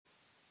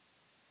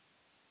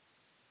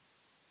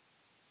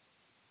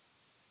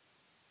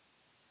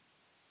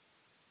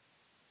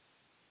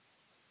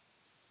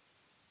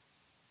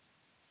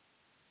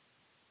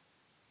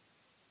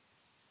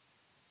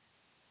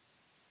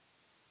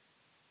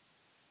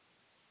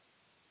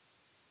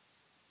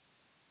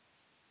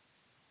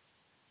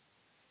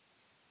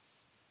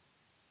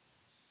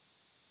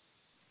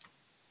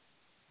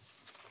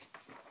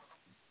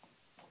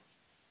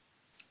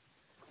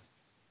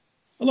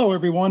Hello,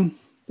 everyone.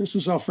 This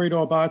is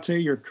Alfredo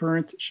Abate, your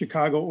current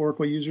Chicago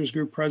Oracle Users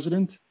Group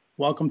President.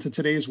 Welcome to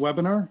today's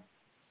webinar.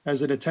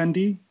 As an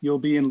attendee, you'll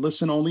be in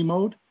listen-only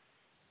mode.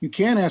 You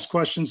can ask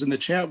questions in the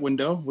chat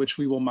window, which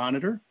we will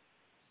monitor.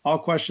 All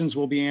questions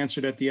will be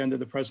answered at the end of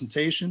the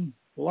presentation.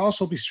 We'll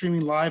also be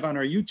streaming live on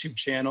our YouTube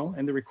channel,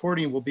 and the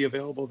recording will be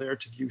available there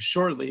to view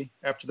shortly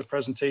after the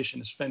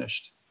presentation is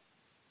finished.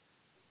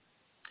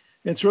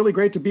 It's really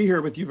great to be here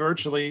with you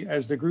virtually,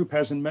 as the group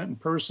hasn't met in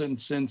person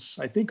since,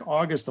 I think,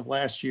 August of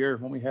last year,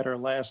 when we had our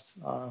last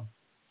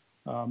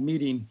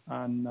meeting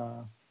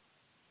on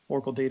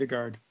Oracle Data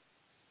Guard,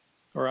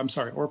 or I'm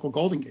sorry, Oracle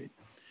Golden Gate.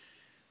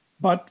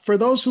 But for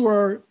those who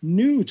are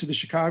new to the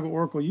Chicago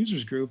Oracle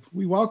Users Group,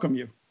 we welcome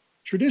you.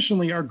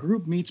 Traditionally, our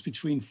group meets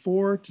between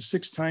 4 to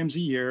 6 times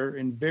a year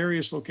in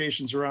various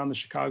locations around the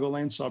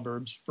Chicagoland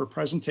suburbs for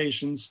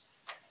presentations,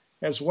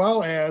 as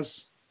well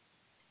as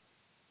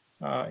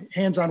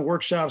hands-on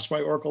workshops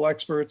by Oracle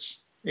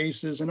experts,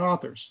 ACEs, and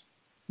authors.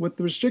 With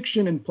the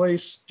restriction in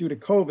place due to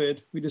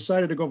COVID, we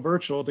decided to go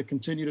virtual to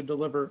continue to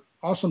deliver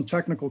awesome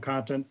technical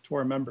content to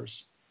our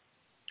members.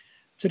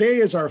 Today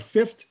is our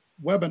 5th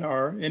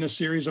webinar in a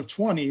series of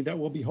 20 that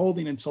we'll be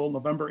holding until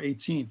November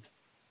 18th.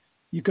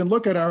 You can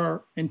look at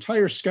our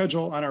entire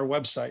schedule on our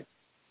website.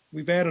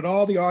 We've added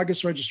all the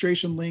August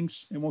registration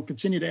links, and we'll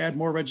continue to add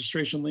more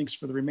registration links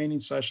for the remaining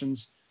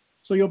sessions,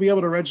 so you'll be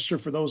able to register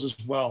for those as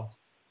well.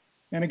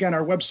 And again,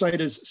 our website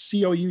is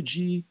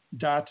COUG.us.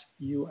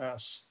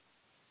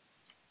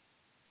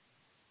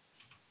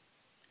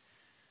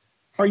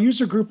 Our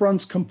user group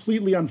runs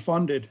completely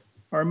unfunded.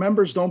 Our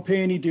members don't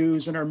pay any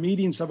dues, and our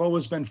meetings have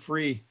always been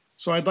free.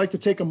 So I'd like to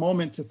take a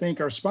moment to thank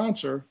our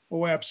sponsor,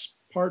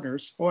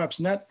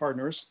 OAPS.net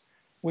Partners,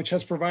 which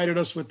has provided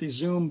us with the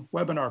Zoom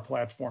webinar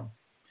platform.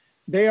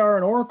 They are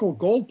an Oracle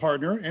Gold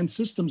partner and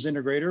systems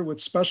integrator with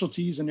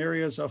specialties in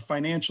areas of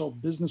financial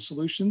business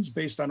solutions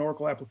based on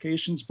Oracle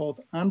applications, both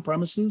on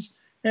premises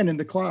and in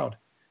the cloud.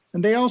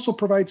 And they also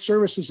provide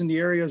services in the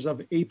areas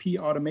of AP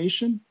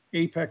automation,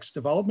 Apex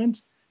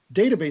development,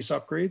 database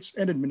upgrades,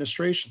 and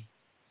administration.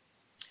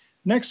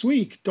 Next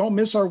week, don't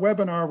miss our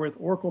webinar with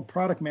Oracle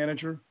Product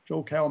Manager,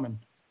 Joe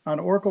Kalman, on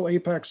Oracle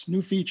Apex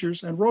new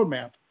features and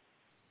roadmap.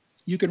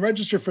 You can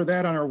register for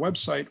that on our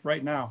website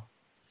right now.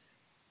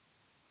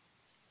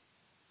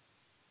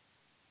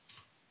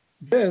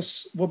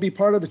 This will be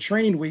part of the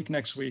training week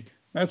next week.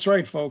 That's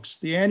right, folks.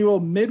 The annual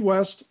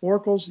Midwest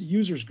Oracle's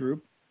Users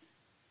Group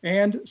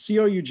and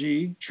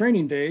COUG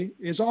Training Day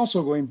is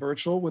also going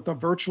virtual with a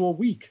virtual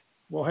week.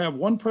 We'll have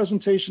one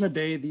presentation a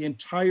day the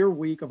entire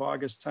week of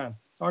August 10th.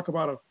 Talk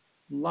about a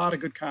lot of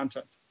good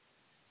content.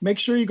 Make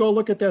sure you go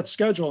look at that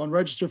schedule and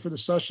register for the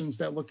sessions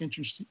that look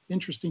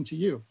interesting to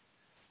you.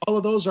 All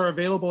of those are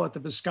available at the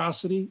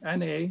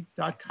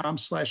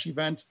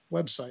viscosityna.com/event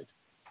website.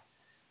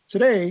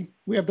 Today,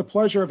 we have the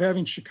pleasure of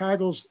having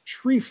Chicago's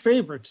tree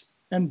favorite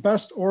and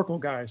best Oracle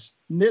guys,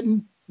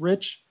 Nitin,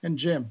 Rich, and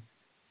Jim.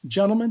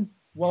 Gentlemen,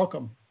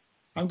 welcome.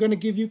 I'm going to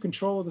give you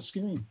control of the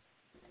screen.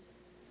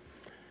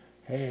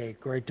 Hey,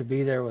 great to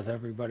be there with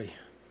everybody.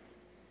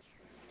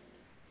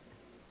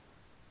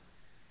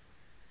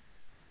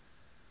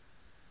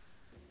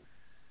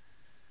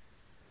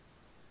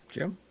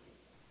 Jim?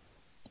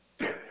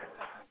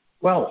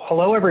 Well,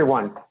 hello,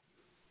 everyone.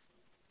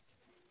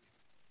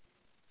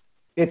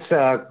 It's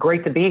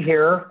great to be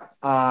here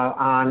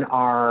on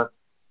our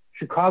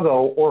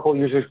Chicago Oracle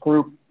Users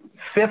Group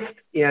 5th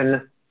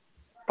in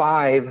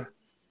 5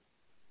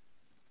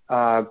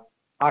 out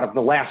of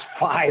the last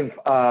 5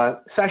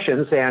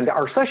 sessions. And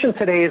our session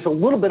today is a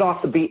little bit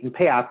off the beaten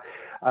path.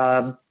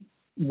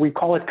 We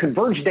call it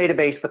Converged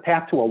Database, the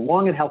path to a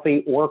long and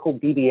healthy Oracle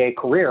DBA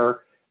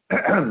career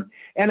and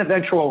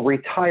eventual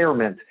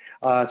retirement.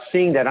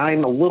 Seeing that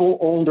I'm a little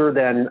older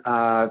than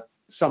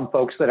some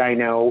folks that I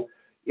know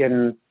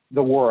in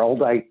the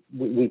world,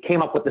 we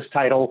came up with this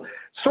title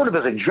sort of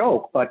as a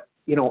joke, but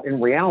you know, in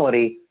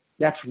reality,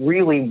 that's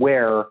really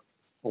where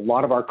a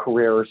lot of our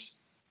careers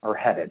are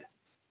headed,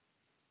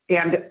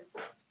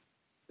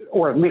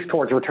 or at least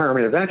towards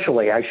retirement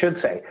eventually, I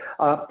should say.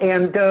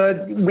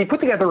 We put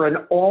together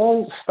an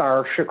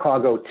all-star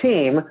Chicago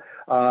team.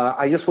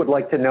 I just would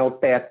like to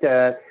note that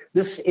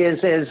this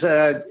is as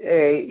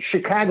a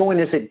Chicagoan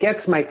as it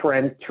gets, my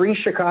friend. 3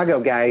 Chicago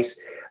guys.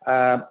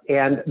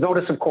 And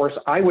notice, of course,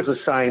 I was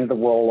assigned the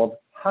role of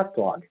hot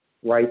dog,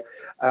 right?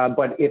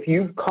 But if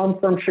you come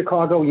from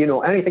Chicago, you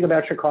know anything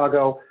about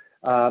Chicago,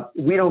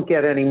 we don't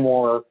get any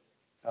more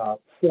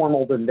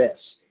formal than this.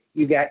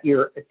 You got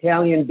your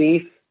Italian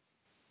beef,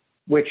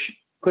 which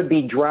could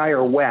be dry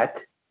or wet,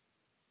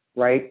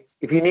 right?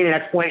 If you need an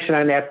explanation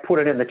on that, put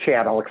it in the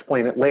chat. I'll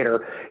explain it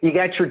later. You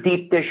got your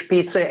deep dish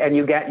pizza, and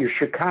you got your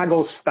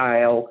Chicago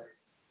style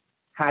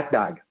hot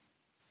dog.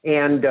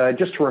 And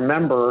just to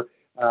remember,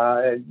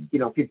 you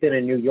know, if you've been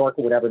in New York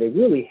or whatever, they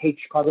really hate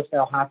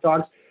Chicago-style hot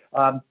dogs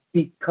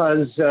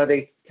because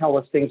they tell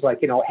us things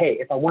like, you know, hey,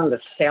 if I wanted a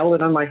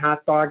salad on my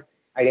hot dog,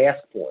 I'd ask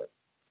for it.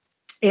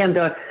 And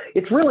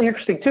it's really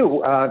interesting,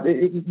 too,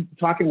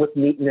 talking with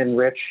Nitin and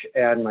Rich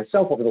and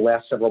myself over the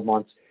last several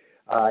months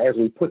as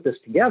we put this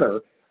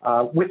together,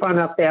 We found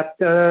out that,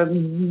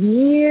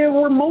 yeah,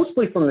 we're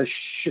mostly from the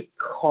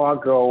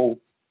Chicago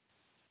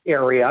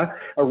area.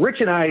 Rich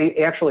and I,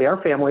 actually,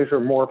 our families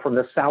are more from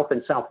the south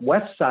and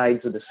southwest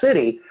sides of the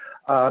city.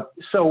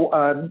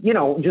 You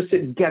know, just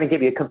to kind of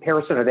give you a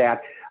comparison of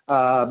that,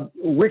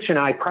 Rich and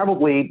I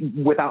probably,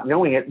 without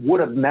knowing it,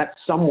 would have met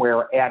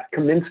somewhere at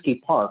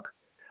Kaminsky Park.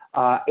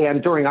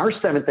 And during our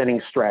seventh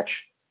inning stretch,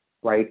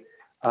 right,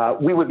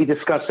 we would be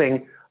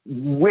discussing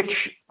which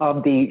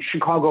of the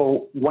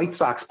Chicago White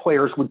Sox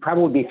players would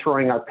probably be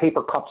throwing our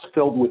paper cups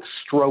filled with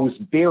Stroh's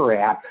beer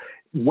at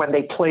when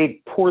they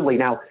played poorly.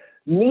 Now,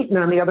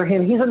 Nitin, on the other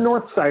hand, he's a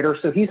North Sider,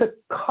 so he's a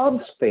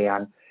Cubs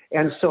fan.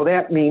 And so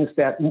that means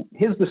that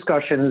his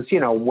discussions, you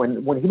know,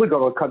 when he would go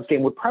to a Cubs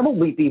game would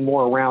probably be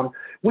more around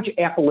which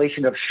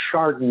appellation of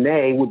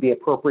Chardonnay would be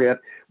appropriate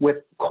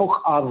with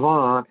Coq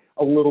Avant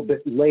a little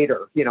bit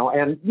later, you know.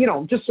 And, you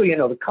know, just so you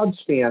know, the Cubs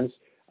fans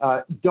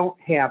don't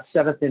have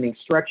seventh inning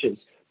stretches.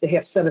 They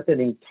have seventh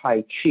inning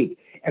Tai Chi.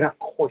 And of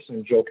course,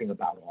 I'm joking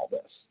about all this,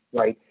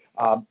 right?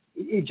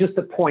 Just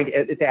to point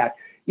at that,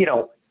 you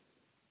know,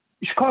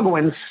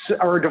 Chicagoans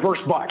are a diverse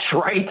bunch,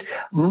 right?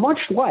 Much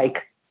like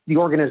the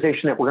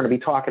organization that we're going to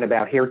be talking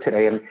about here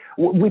today. And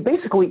we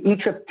basically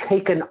each have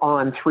taken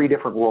on three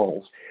different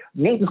roles.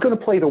 Nate's going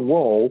to play the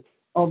role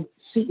of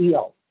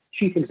CEO,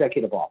 Chief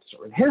Executive Officer.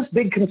 And his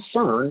big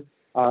concern,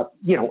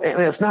 you know,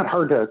 and it's not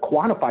hard to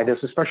quantify this,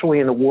 especially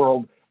in the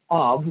world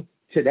of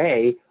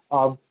today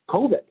of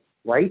COVID,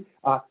 right?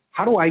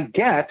 How do I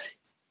get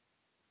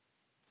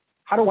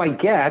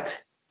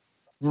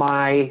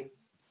my,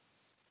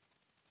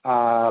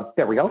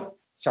 there we go.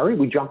 Sorry,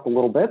 we jumped a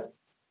little bit.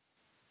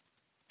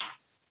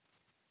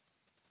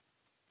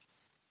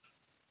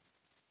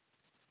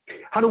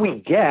 How do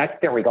we get,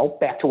 there we go,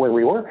 back to where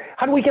we were.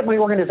 How do we get my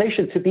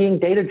organization to being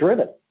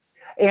data-driven?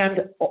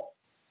 And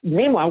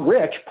meanwhile,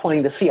 Rich,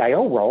 playing the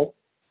CIO role,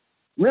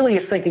 really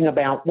is thinking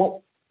about,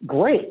 well,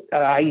 great,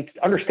 I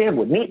understand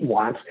what Nitin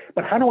wants,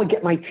 but how do I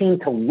get my team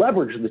to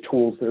leverage the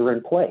tools that are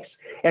in place?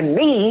 And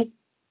me,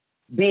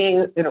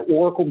 being an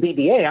Oracle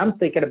DBA, I'm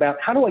thinking about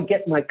how do I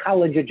get my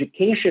college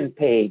education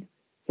paid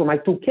for my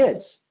two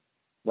kids,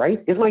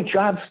 right? Is my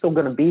job still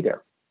going to be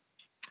there?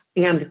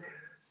 And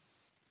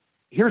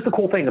here's the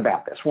cool thing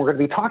about this. We're going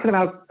to be talking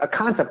about a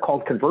concept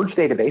called Converged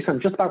Database.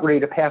 I'm just about ready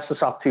to pass this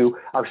off to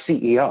our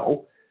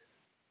CEO.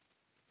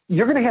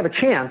 You're going to have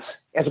a chance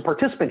as a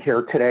participant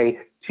here today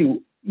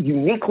to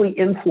uniquely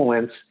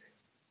influence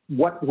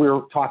what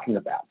we're talking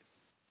about.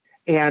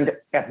 And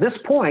at this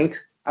point,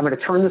 I'm going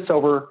to turn this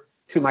over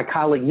to my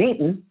colleague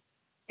Nitin,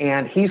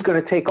 and he's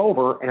going to take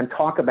over and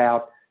talk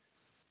about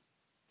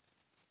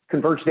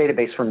Converged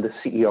Database from the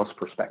CEO's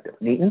perspective.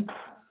 Nitin?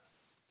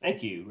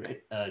 Thank you,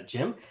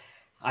 Jim.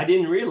 I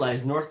didn't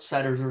realize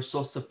Northsiders were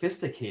so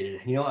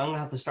sophisticated. You know, I'm gonna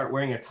have to start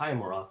wearing a tie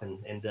more often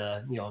and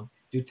you know,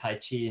 do Tai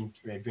Chi and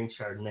drink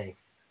Chardonnay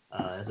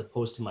as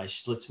opposed to my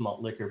Schlitz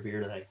malt liquor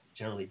beer that I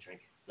generally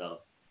drink. So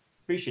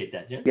appreciate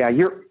that, Jim. Yeah,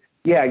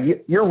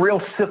 you're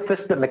real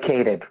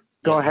sophisticated.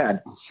 Go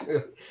ahead.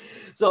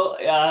 So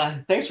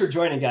thanks for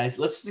joining, guys.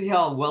 Let's see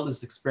how well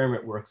this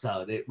experiment works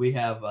out. We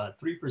have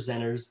three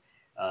presenters,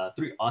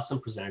 three awesome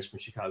presenters from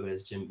Chicago,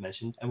 as Jim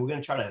mentioned, and we're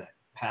gonna try to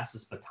pass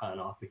this baton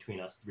off between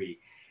us three.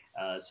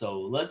 So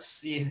let's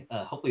see,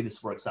 hopefully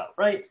this works out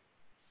right.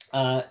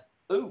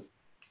 Oh,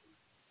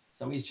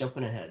 somebody's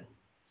jumping ahead.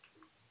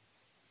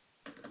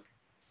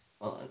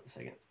 Hold on a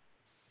second.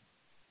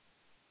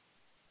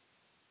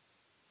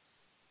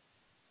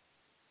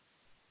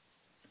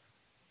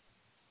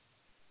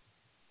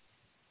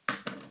 All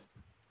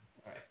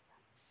right.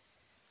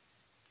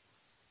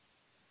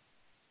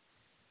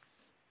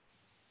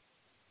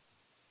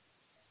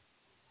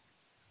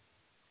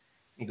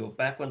 You go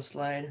back one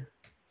slide.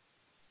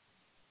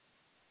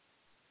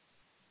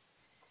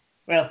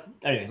 Well,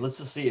 anyway, let's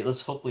just see.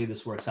 Hopefully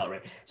this works out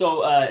right.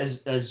 So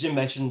as Jim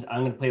mentioned,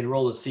 I'm going to play the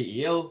role of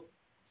CEO.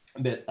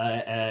 But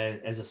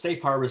as a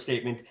safe harbor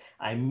statement,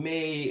 I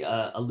may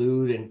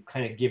allude and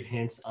kind of give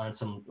hints on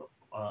some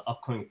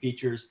upcoming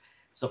features.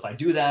 So if I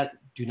do that,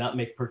 do not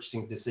make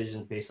purchasing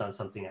decisions based on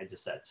something I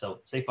just said.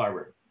 So safe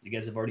harbor. You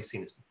guys have already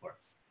seen this before.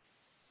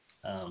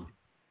 All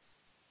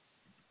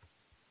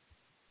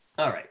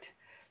right.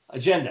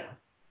 Agenda.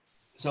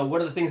 So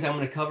what are the things I'm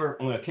going to cover?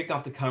 I'm going to kick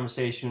off the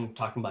conversation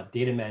talking about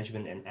data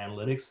management and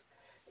analytics.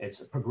 It's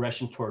a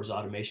progression towards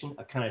automation.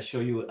 I kind of show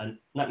you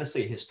not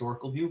necessarily a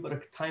historical view, but a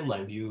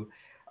timeline view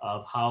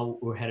of how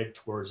we're headed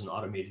towards an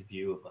automated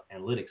view of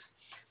analytics.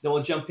 Then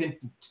we'll jump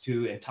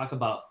into and talk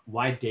about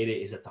why data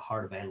is at the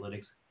heart of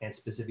analytics and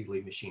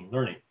specifically machine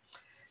learning.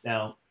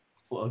 Now,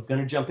 we're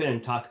going to jump in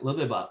and talk a little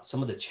bit about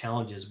some of the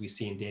challenges we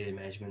see in data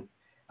management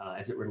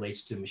as it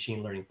relates to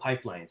machine learning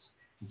pipelines,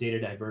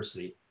 data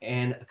diversity,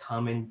 and a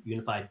common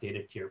unified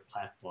data tier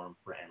platform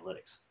for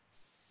analytics.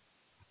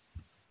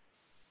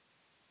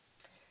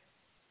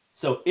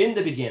 So in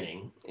the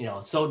beginning, you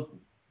know, so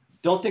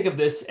don't think of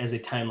this as a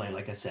timeline,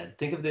 like I said.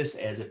 Think of this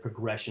as a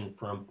progression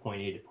from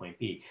point A to point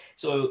B.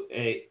 So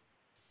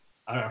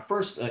our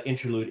first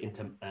interlude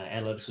into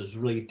analytics was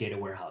really data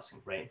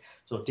warehousing, right?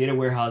 So data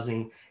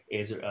warehousing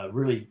is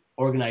really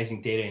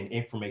organizing data in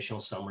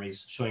informational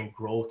summaries, showing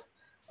growth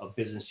of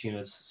business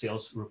units,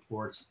 sales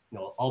reports,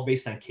 all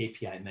based on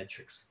KPI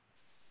metrics,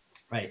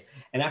 right?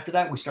 And after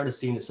that, we started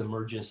seeing this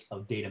emergence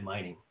of data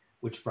mining,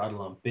 which brought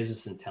along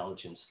business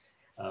intelligence,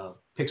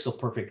 pixel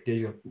perfect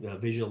digital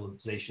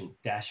visualization,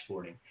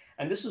 dashboarding.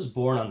 And this was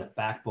born on the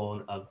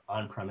backbone of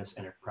on-premise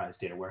enterprise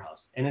data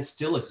warehouse. And it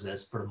still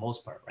exists for the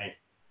most part, right?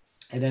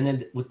 And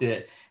then with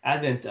the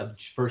advent of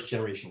first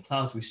generation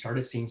clouds, we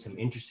started seeing some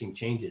interesting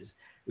changes.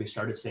 We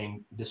started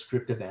seeing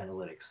descriptive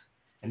analytics,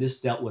 and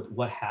this dealt with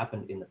what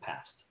happened in the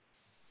past.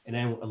 And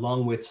then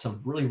along with some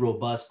really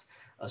robust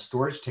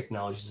storage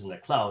technologies in the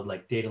cloud,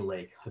 like data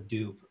lake,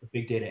 Hadoop,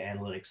 big data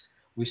analytics,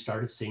 we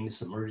started seeing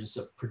this emergence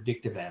of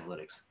predictive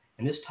analytics.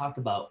 And this talked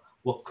about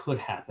what could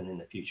happen in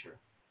the future.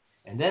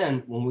 And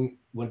then when we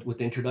went with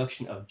the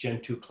introduction of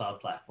Gen 2 cloud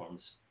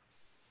platforms,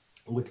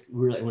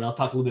 when I'll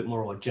talk a little bit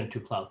more about what Gen 2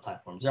 cloud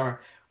platforms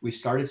are, we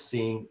started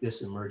seeing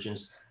this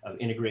emergence of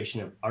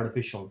integration of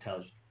artificial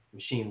intelligence,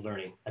 machine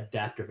learning,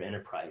 adaptive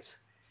enterprise.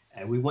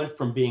 And we went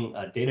from being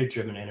a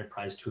data-driven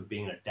enterprise to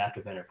being an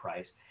adaptive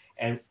enterprise.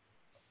 And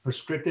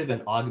prescriptive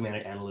and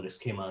augmented analytics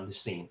came on the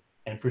scene.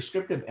 And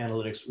prescriptive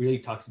analytics really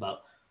talks about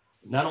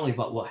not only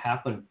about what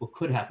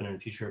could happen in the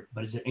future,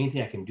 but is there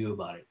anything I can do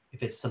about it?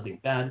 If it's something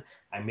bad,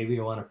 maybe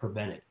I want to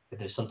prevent it. If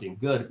there's something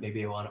good,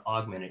 maybe I want to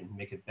augment it and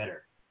make it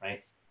better,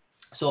 right?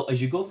 So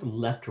as you go from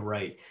left to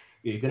right,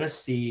 you're going to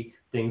see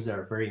things that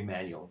are very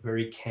manual,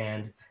 very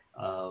canned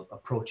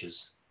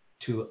approaches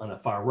to on the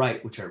far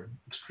right, which are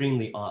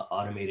extremely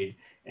automated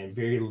and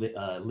very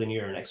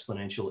linear and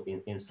exponential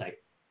in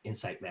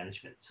insight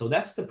management. So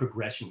that's the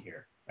progression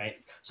here, right?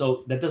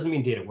 So that doesn't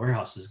mean data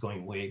warehouse is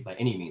going away by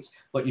any means,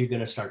 but you're going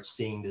to start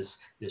seeing this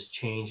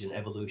change and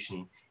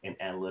evolution in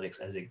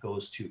analytics as it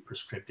goes to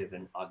prescriptive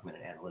and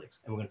augmented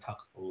analytics. And we're going to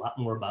talk a lot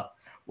more about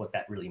what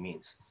that really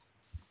means.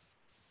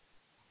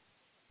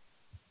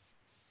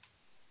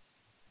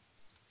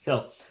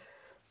 So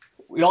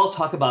we all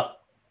talk about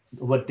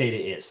what data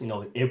is.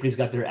 Everybody's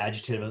got their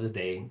adjective of the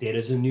day. Data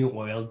is the new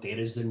oil.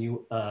 Data is the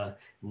new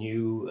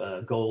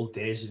gold.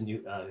 Data is the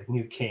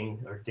new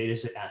king, or data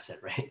is an asset,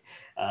 right?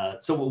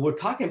 So what we're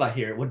talking about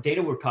here, what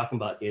data we're talking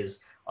about is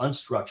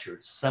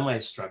unstructured,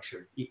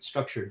 semi-structured,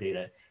 structured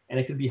data, and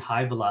it could be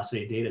high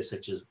velocity data,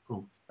 such as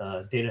from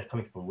data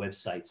coming from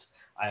websites,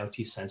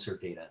 IoT sensor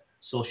data,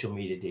 social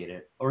media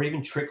data, or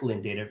even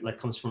trickle-in data that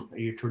comes from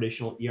your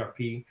traditional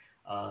ERP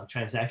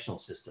transactional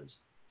systems.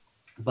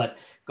 But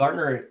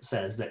Gartner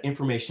says that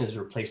information has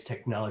replaced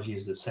technology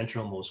as the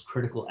central most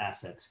critical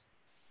assets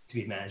to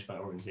be managed by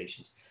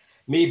organizations.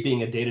 Me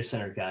being a data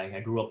center guy, I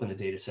grew up in a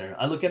data center.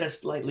 I look at it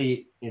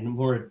slightly in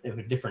more of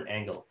a different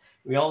angle.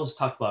 We always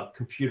talk about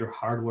computer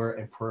hardware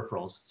and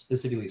peripherals,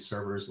 specifically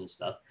servers and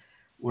stuff,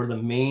 were the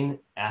main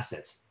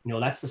assets.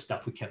 That's the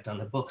stuff we kept on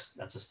the books.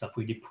 That's the stuff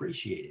we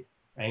depreciated,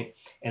 right?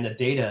 And the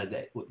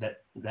data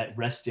that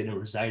rested and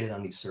resided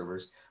on these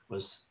servers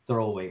was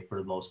throwaway for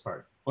the most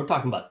part. We're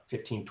talking about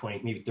 15,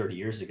 20, maybe 30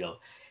 years ago.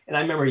 And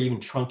I remember even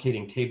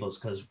truncating tables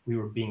because we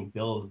were being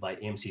billed by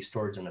AMC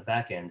storage on the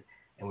back end,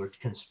 and we're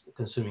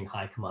consuming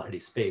high commodity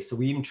space. So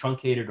we even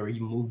truncated or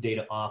even moved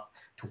data off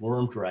to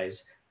worm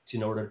drives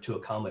in order to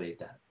accommodate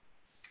that.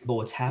 But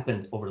what's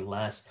happened over the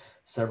last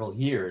several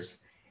years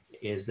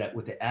is that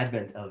with the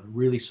advent of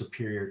really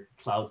superior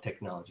cloud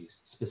technologies,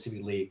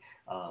 specifically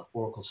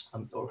Oracle,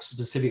 or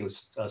specifically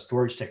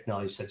storage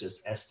technologies such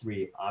as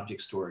S3,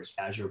 object storage,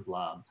 Azure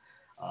Blob,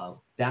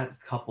 that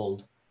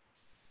coupled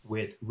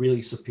with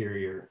really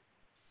superior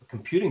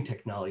computing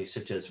technologies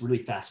such as really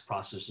fast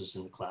processors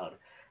in the cloud,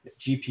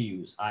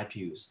 GPUs,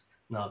 IPUs.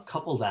 Now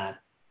couple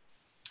that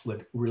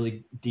with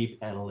really deep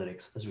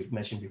analytics, as we've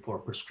mentioned before,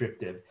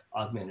 prescriptive,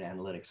 augmented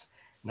analytics.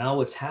 Now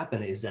what's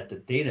happened is that the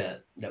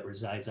data that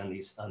resides on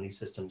these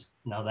systems,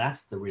 now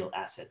that's the real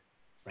asset,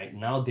 right?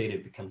 Now data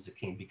becomes the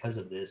king because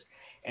of this,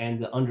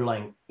 and the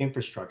underlying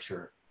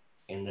infrastructure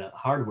and the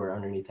hardware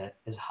underneath that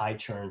is high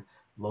churn,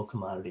 low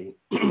commodity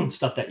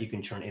stuff that you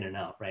can churn in and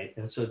out, right?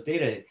 And so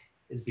data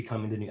is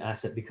becoming the new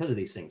asset because of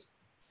these things.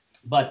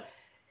 But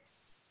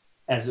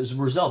as a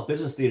result,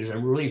 business leaders are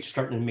really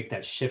starting to make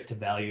that shift to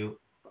value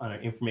on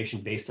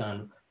information based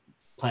on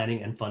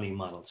planning and funding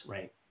models,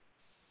 right?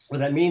 What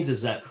that means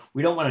is that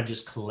we don't want to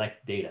just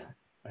collect data,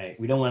 right?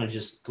 We don't want to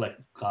just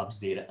collect COUG's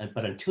data,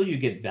 but until you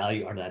get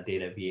value out of that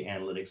data via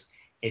analytics,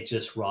 it's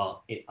just raw,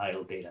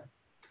 idle data.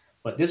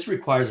 But this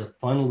requires a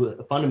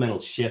fundamental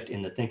shift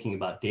in the thinking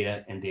about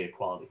data and data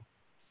quality.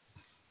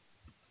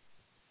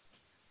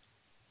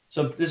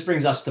 So this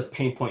brings us to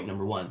pain point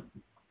number one.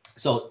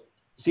 So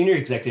senior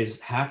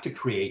executives have to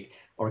create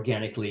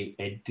organically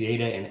a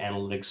data and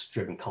analytics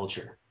driven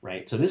culture,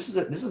 right? So this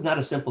is not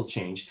a simple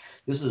change.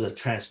 This is a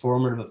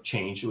transformative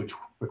change, which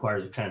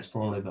requires a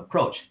transformative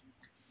approach,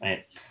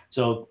 right?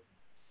 So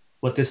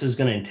what this is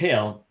going to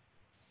entail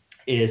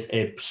is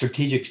a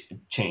strategic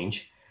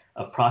change,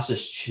 a process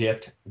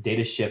shift,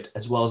 data shift,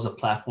 as well as a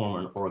platform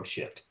and org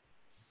shift,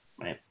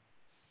 right?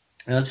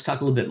 And let's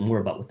talk a little bit more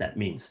about what that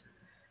means.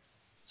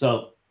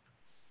 So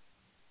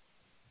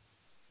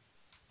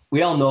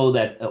we all know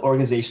that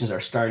organizations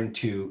are starting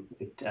to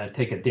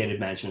take a data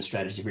management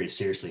strategy very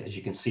seriously, as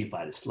you can see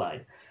by the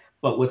slide.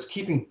 But what's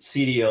keeping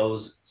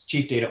CDOs,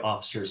 chief data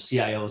officers,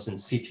 CIOs, and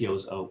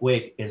CTOs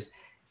awake is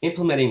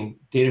implementing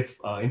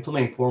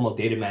formal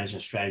data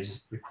management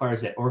strategies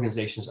requires that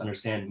organizations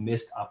understand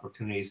missed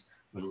opportunities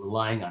when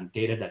relying on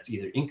data that's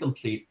either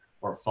incomplete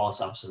or false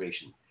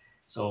observation.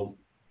 So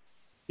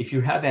if you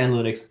have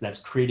analytics that's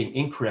creating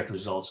incorrect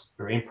results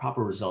or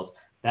improper results,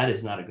 that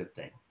is not a good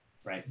thing,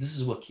 right? This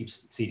is what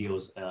keeps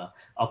CDOs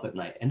up at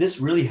night. And this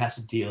really has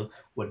to deal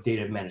with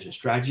data management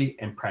strategy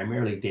and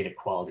primarily data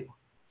quality.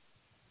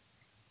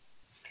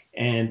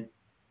 And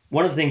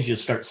one of the things you'll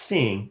start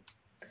seeing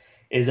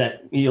is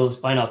that you'll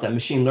find out that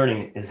machine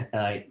learning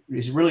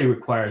is really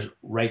requires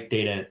right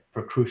data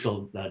for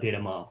crucial data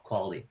model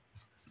quality.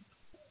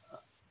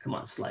 Come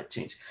on, slide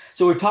change.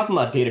 So we're talking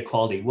about data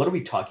quality. What are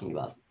we talking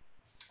about?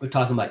 We're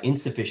talking about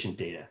insufficient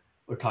data.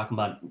 We're talking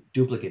about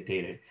duplicate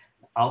data,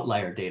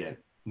 outlier data,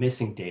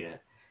 missing data,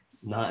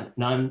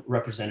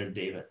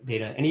 non-representative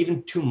data, and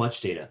even too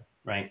much data,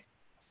 right?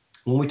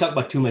 When we talk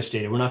about too much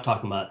data, we're not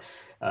talking about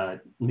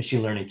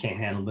machine learning can't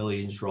handle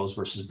millions of rows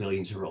versus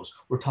billions of rows.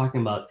 We're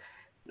talking about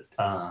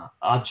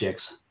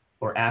objects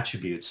or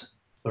attributes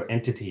or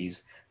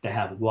entities that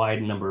have a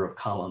wide number of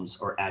columns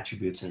or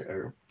attributes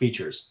or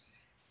features.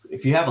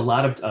 If you have a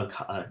lot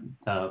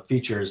of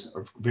features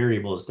or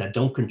variables that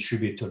don't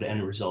contribute to the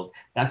end result,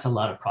 that's a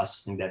lot of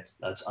processing that's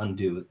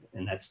undue,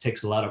 and that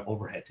takes a lot of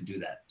overhead to do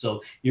that.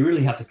 So you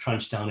really have to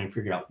crunch down and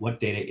figure out what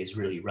data is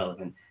really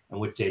relevant and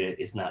what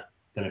data is not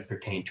going to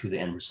pertain to the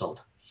end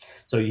result.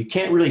 So you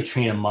can't really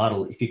train a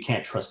model if you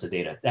can't trust the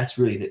data. That's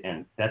really the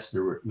end. That's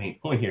the main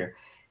point here.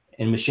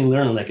 In machine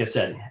learning, like I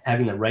said,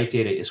 having the right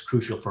data is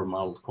crucial for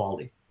model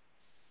quality.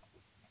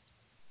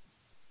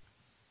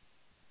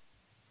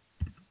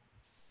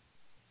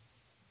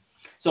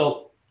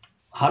 So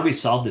how do we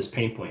solve this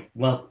pain point?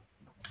 Well,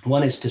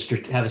 one is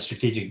to have a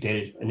strategic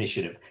data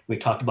initiative. We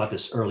talked about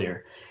this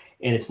earlier,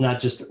 and it's not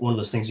just one of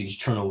those things you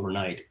just turn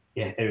overnight.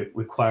 It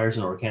requires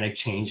an organic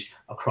change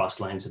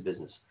across lines of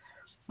business.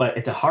 But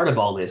at the heart of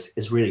all this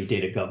is really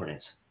data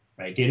governance,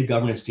 right? Data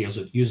governance deals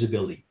with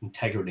usability,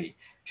 integrity,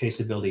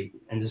 traceability,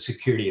 and the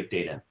security of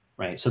data,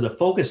 right? So the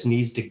focus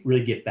needs to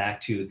really get back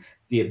to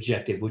the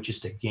objective, which is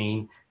to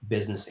gain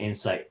business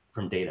insight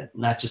from data,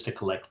 not just to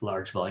collect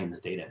large volumes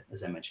of data,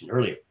 as I mentioned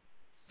earlier.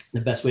 The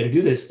best way to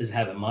do this is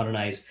have a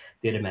modernized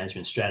data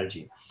management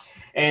strategy.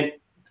 And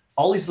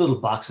all these little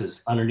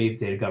boxes underneath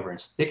data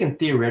governance, they can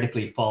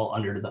theoretically fall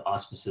under the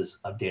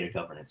auspices of data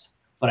governance,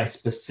 but I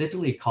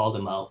specifically called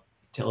them out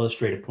to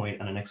illustrate a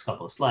point on the next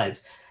couple of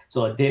slides.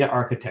 So a data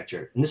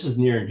architecture, and this is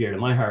near and dear to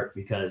my heart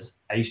because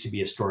I used to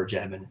be a storage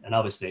admin and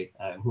obviously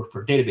I work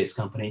for a database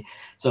company.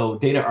 So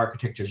data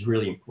architecture is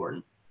really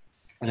important.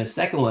 And the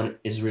second one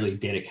is really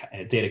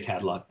data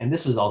catalog. And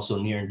this is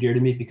also near and dear to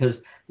me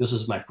because this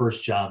was my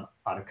first job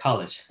out of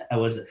college. I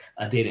was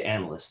a data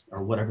analyst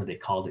or whatever they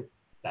called it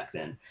back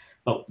then.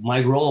 But my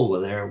role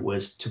there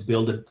was to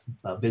build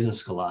a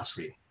business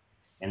glossary.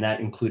 And that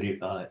included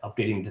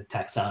updating the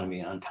taxonomy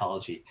and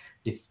ontology,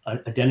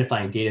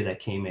 identifying data that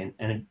came in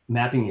and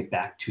mapping it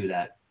back to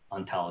that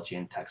ontology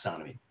and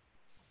taxonomy.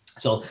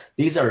 So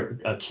these are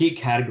key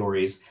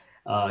categories,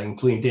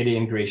 including data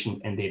integration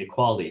and data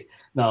quality.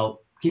 Now,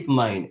 keep in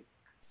mind,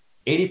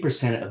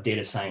 80% of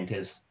data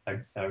scientists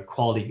or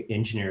quality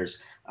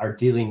engineers are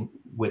dealing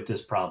with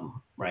this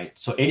problem, right?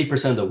 So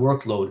 80% of the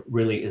workload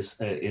really is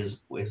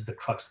the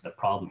crux of the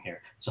problem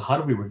here. So how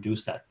do we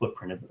reduce that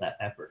footprint of that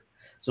effort?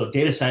 So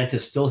data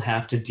scientists still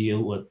have to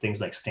deal with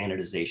things like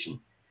standardization,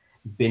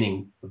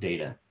 binning of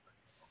data,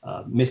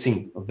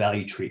 missing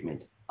value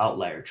treatment,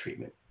 outlier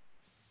treatment.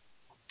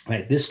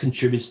 Right? This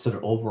contributes to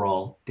the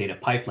overall data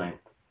pipeline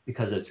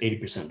because it's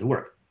 80% of the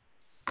work.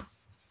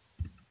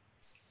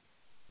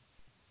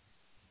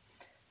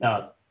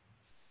 Now,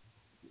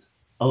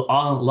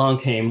 along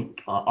came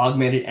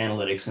augmented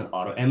analytics and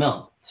auto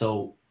ML.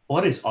 So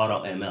what is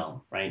auto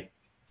ML, right?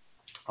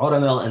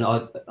 AutoML and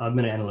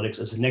augmented analytics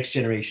is the next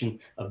generation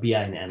of BI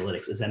and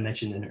analytics, as I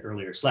mentioned in an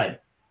earlier slide.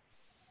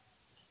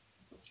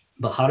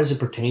 But how does it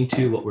pertain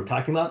to what we're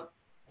talking about?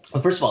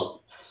 Well, first of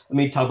all, let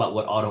me talk about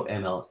what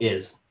AutoML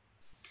is.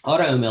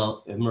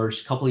 AutoML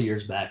emerged a couple of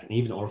years back, and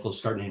even Oracle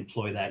started to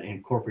employ that and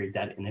incorporate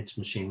that in its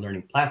machine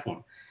learning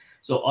platform.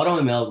 So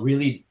AutoML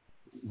really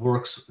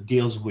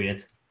deals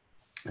with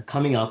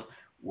coming up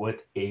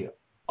with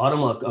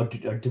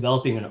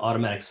developing an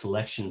automatic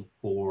selection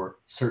for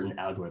certain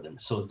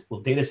algorithms. So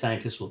data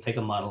scientists will take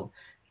a model,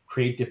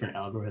 create different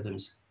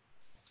algorithms,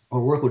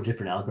 or work with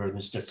different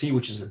algorithms to see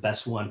which is the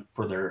best one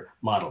for their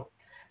model.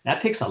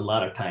 That takes a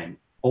lot of time,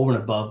 over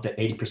and above the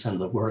 80% of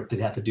the work they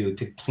have to do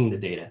to clean the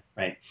data,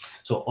 right?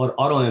 So what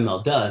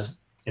AutoML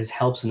does is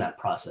helps in that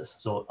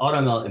process. So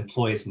AutoML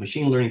employs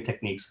machine learning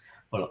techniques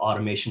for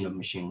automation of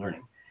machine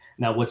learning.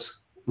 Now,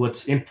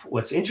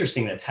 what's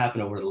interesting that's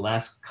happened over the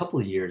last couple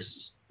of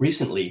years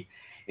recently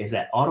is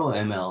that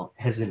AutoML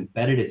has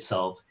embedded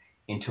itself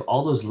into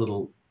all those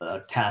little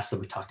tasks that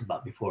we talked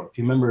about before. If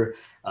you remember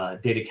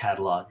data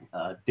catalog,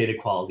 data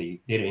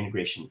quality, data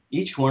integration,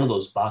 each one of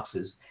those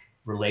boxes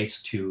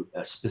relates to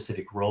a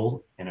specific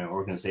role in an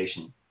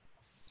organization.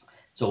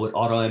 So what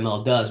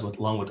AutoML does,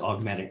 along with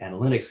augmented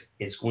analytics,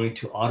 it's going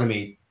to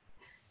automate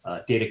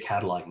data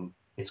cataloging.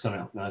 It's going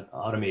to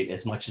automate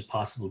as much as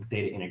possible the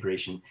data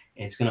integration,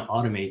 and it's going to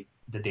automate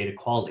the data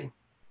quality.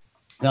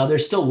 Now,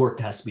 there's still work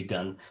that has to be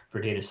done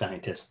for data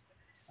scientists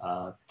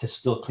to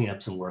still clean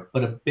up some work,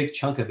 but a big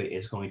chunk of it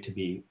is going to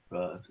be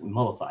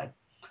nullified.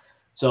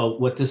 So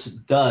what this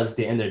does at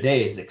the end of the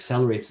day is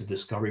accelerates the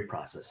discovery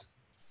process.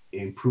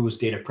 It improves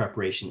data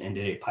preparation and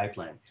data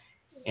pipeline.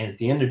 And at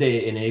the end of the day,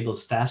 it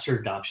enables faster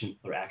adoption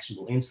for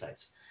actionable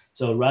insights.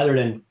 So rather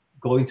than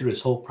going through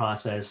this whole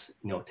process,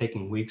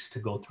 taking weeks to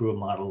go through a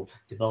model,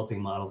 developing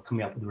a model,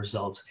 coming up with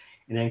results,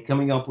 and then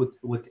coming up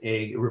with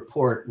a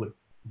report with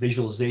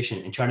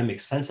visualization and trying to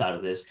make sense out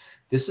of this,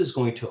 this is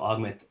going to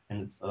augment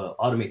and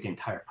automate the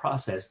entire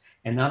process,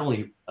 and not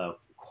only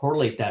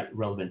correlate that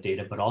relevant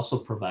data, but also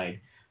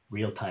provide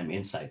real-time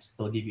insights.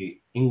 They'll give you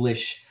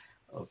English,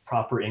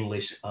 proper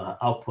English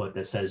output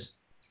that says,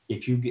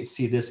 if you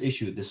see this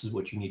issue, this is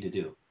what you need to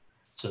do.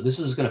 So this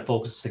is going to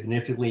focus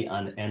significantly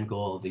on the end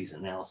goal of these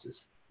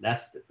analysis.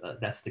 That's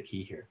the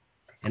key here.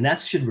 And that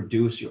should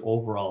reduce your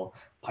overall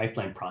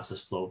pipeline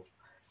process flow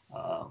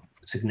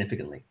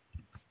significantly.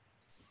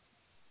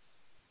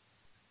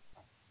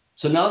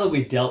 So now that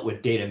we've dealt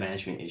with data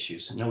management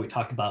issues, now we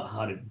talked about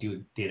how to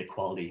do data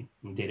quality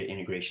and data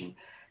integration,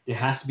 there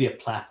has to be a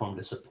platform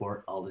to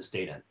support all this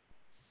data.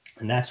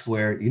 And that's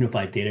where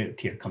unified data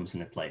tier comes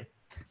into play.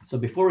 So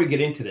before we get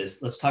into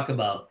this, let's talk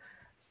about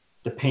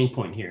the pain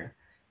point here.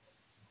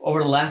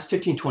 Over the last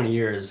 15, 20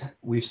 years,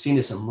 we've seen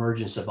this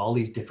emergence of all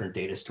these different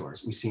data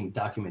stores. We've seen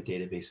document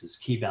databases,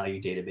 key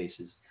value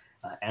databases,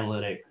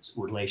 analytics,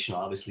 relational,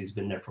 obviously has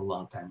been there for a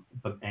long time,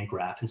 and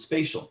graph and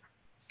spatial.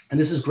 And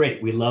this is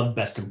great. We love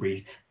best in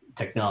breed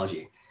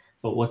technology.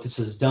 But what this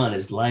has done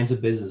is lines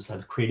of business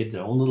have created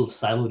their own little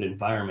siloed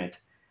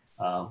environment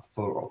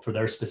for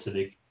their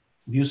specific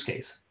use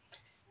case.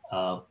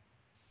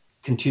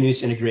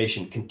 Continuous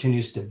integration,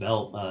 continuous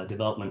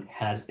development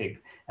has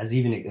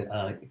even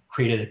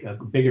created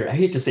a bigger, I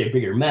hate to say a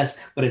bigger mess,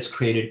 but it's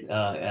created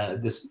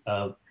this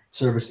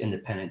service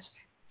independence,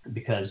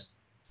 because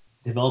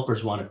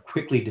developers want to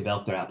quickly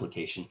develop their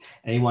application,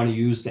 and they want to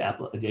use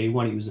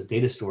a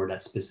data store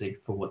that's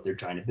specific for what they're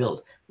trying to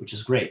build, which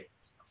is great,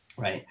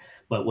 right?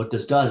 But what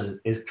this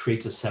does is it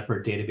creates a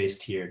separate database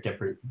tier,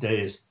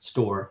 data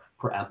store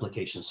per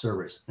application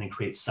service, and it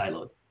creates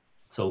siloed.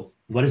 So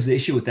what is the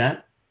issue with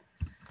that?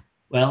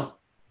 Well,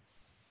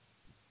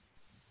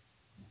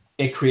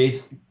 it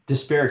creates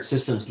disparate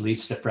systems,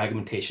 leads to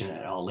fragmentation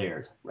at all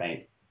layers,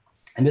 right?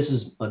 And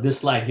this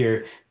slide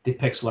here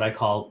depicts what I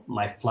call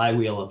my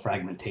flywheel of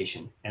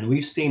fragmentation. And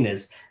we've seen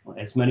this,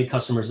 as many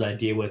customers I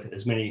deal with,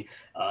 as many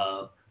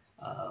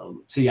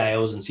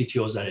CIOs and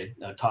CTOs that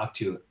I talk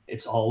to,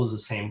 it's always the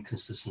same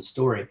consistent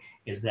story,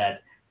 is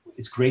that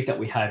it's great that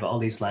we have all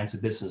these lines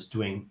of business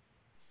doing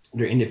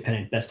their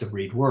independent best of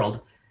breed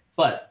world,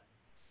 but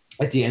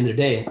at the end of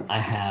the day, I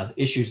have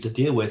issues to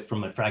deal with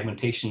from a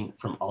fragmentation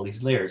from all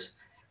these layers.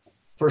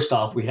 First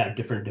off, we have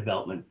different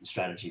development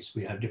strategies.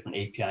 We have different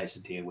APIs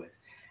to deal with.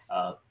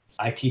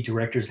 IT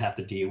directors have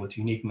to deal with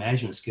unique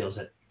management skills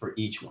for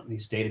each one of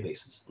these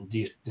databases and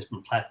these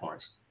different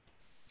platforms.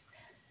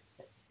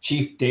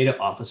 Chief data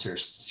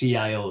officers,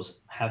 CIOs,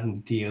 having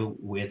to deal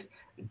with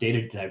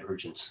data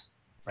divergence,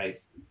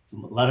 right?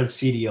 A lot of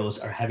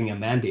CDOs are having a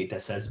mandate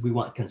that says we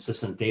want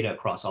consistent data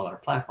across all our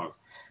platforms.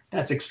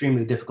 That's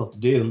extremely difficult to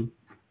do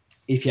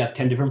if you have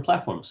 10 different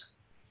platforms.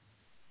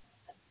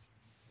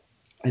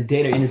 And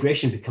data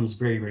integration becomes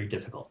very, very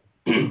difficult.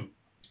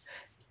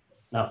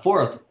 Now,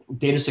 fourth,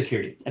 data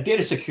security. Now,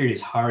 data security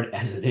is hard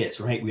as it is,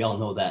 right? We all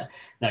know that.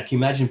 Now, can you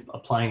imagine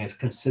applying a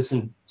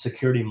consistent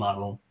security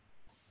model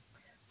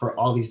for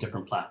all these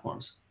different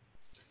platforms?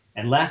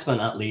 And last but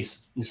not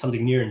least,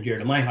 something near and dear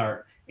to my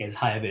heart is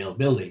high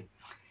availability.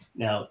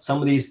 Now,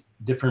 some of these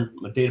different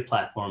data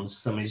platforms,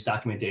 some of these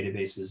document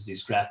databases,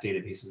 these graph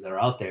databases that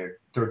are out there,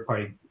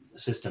 third-party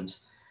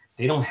systems,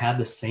 they don't have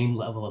the same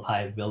level of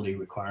high availability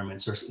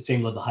requirements, or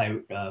same level of high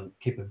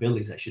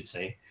capabilities, I should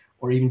say,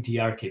 or even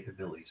DR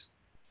capabilities.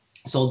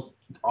 So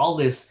all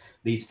this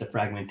leads to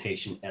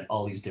fragmentation at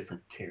all these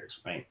different tiers,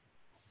 right?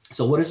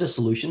 So what is the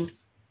solution?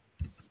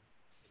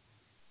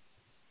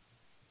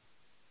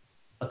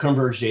 A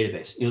converged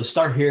database. You'll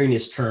start hearing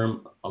this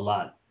term a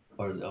lot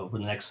over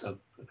the next,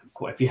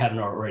 if you haven't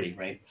already,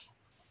 right?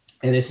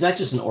 And it's not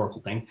just an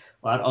Oracle thing.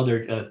 A lot of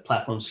other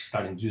platforms are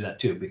starting to do that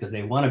too, because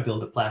they want to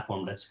build a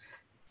platform that's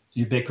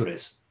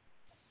ubiquitous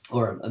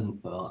or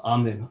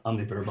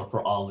omniverbal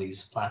for all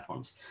these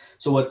platforms.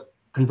 So what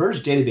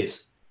Converged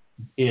Database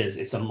is,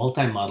 it's a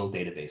multi-model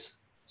database.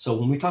 So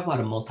when we talk about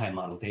a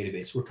multi-model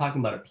database, we're talking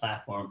about a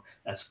platform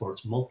that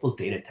supports multiple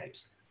data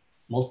types,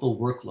 multiple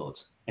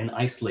workloads, and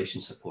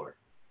isolation support.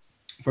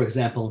 For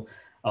example,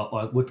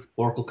 with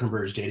Oracle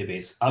Converged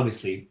Database,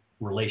 obviously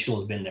relational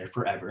has been there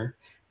forever.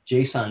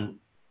 JSON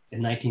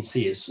and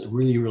 19C is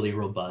really, really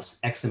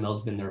robust. XML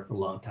has been there for a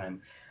long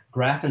time.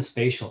 Graph and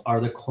spatial are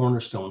the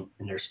cornerstone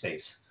in their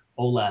space,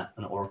 OLAP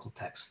and Oracle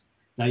text.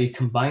 Now you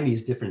combine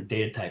these different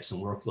data types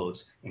and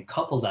workloads and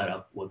couple that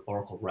up with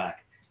Oracle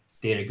RAC,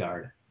 Data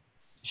Guard,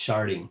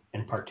 sharding,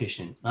 and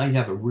partitioning. Now you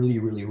have a really,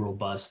 really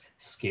robust,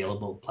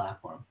 scalable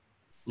platform.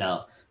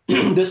 Now,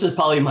 this is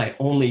probably my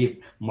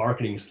only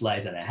marketing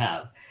slide that I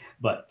have,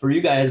 but for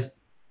you guys,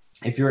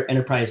 if you're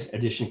Enterprise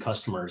Edition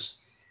customers,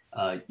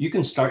 you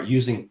can start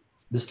using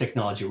this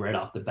technology right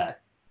off the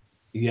bat.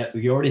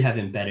 You already have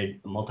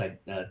embedded a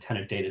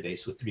multi-tenant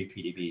database with 3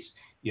 PDBs.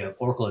 You have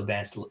Oracle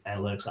Advanced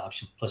Analytics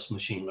option plus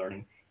machine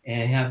learning,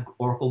 and you have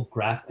Oracle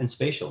Graph and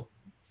Spatial.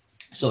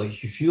 So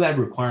if you have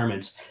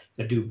requirements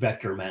that do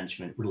vector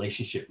management,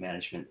 relationship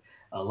management,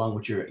 along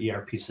with your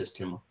ERP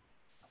system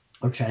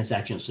or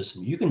transactional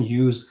system, you can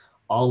use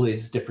all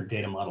these different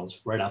data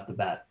models right off the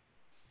bat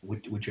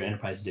with your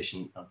Enterprise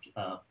Edition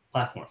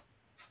platform.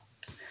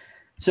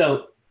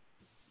 So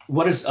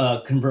what does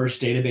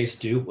Converged Database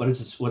do?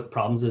 What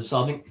problems is it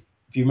solving?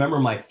 If you remember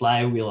my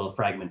flywheel of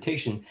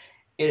fragmentation,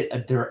 it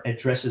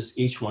addresses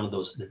each one of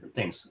those different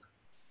things.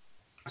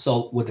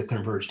 So with the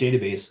Converged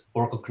Database,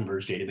 Oracle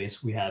Converged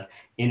Database, we have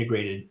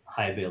integrated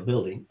high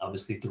availability,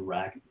 obviously through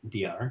RAC,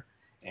 DR,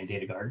 and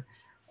Data Guard.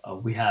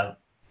 We have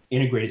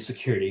integrated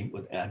security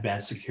with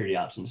advanced security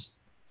options.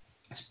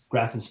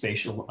 Graph and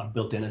spatial are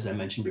built in, as I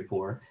mentioned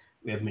before.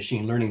 We have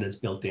machine learning that's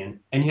built in,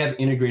 and you have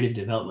integrated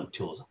development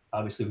tools.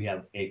 Obviously, we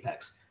have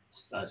Apex,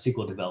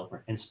 SQL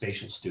Developer, and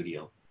Spatial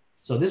Studio.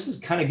 So this is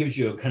kind of gives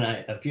you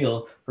a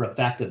feel for the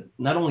fact that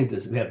not only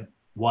does we have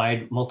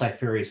wide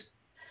multifarious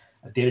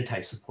data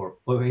type support,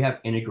 but we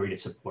have integrated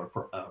support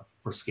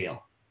for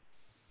scale.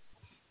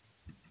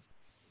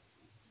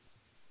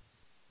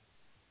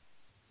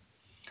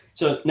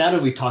 So now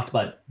that we talked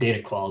about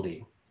data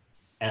quality,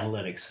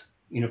 analytics,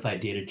 unified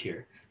data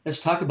tier, let's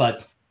talk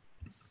about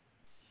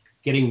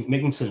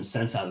making some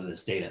sense out of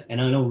this data.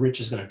 And I know Rich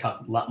is going to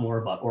talk a lot more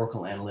about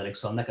Oracle Analytics,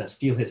 so I'm not going to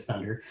steal his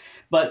thunder.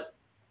 But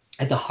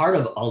at the heart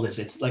of all this,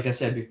 it's like I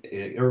said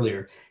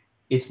earlier,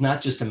 it's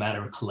not just a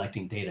matter of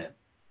collecting data.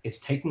 It's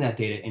taking that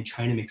data and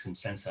trying to make some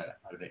sense out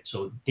of it.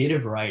 So data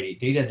variety,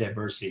 data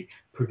diversity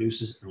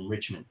produces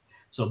enrichment.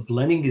 So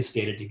blending this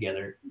data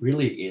together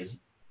really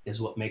is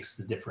what makes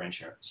the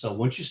differentiator. So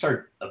once you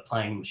start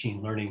applying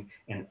machine learning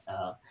and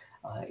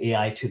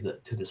AI to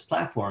this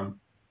platform,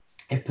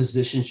 it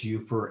positions you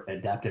for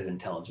adaptive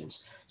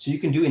intelligence. So you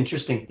can do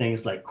interesting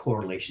things like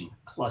correlation,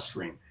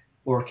 clustering,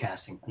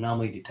 forecasting,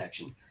 anomaly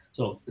detection.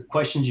 So the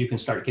questions you can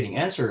start getting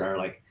answered are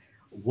like,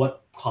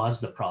 what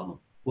caused the problem?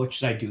 What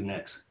should I do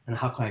next? And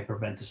how can I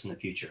prevent this in the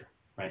future,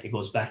 right? It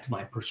goes back to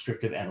my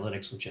prescriptive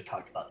analytics, which I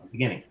talked about in the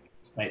beginning,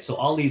 right? So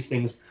all these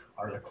things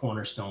are the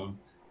cornerstone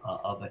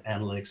of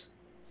analytics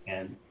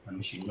and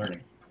machine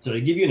learning. So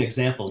to give you an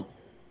example,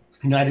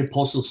 United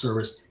Postal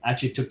Service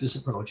actually took this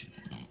approach.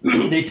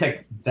 They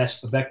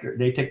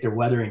take their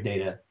weathering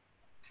data,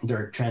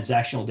 their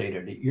transactional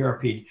data, the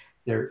ERP,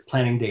 their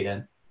planning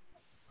data,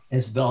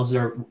 as well as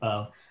their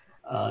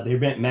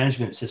event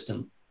management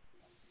system.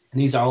 And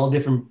these are all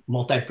different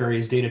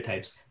multifarious data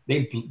types.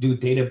 They do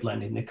data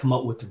blending. They come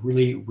up with a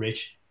really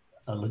rich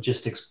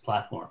logistics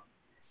platform.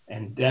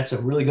 And that's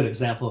a really good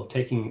example of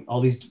taking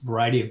all these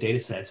variety of data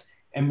sets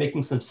and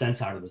making some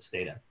sense out of this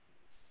data.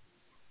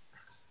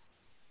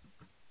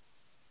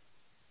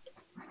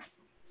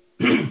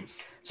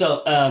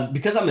 So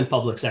because I'm in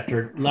public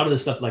sector, a lot of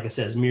this stuff, like I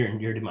said, is near and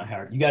dear to my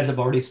heart. You guys have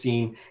already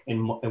seen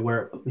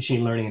where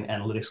machine learning and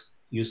analytics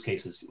use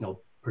cases,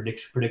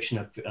 prediction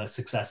of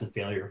success and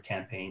failure of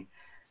campaign,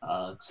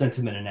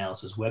 sentiment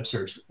analysis, web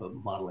search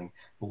modeling.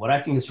 But what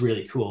I think is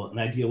really cool, and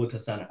I deal with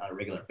this on a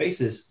regular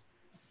basis,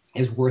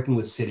 is working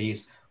with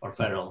cities or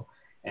federal.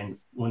 And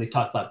when they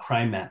talk about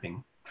crime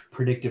mapping,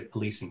 predictive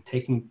policing,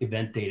 taking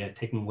event data,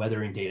 taking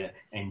weathering data,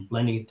 and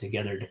blending it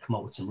together to come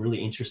up with some really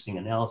interesting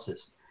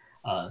analysis.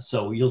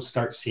 So you'll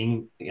start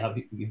seeing,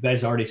 you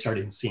guys already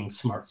started seeing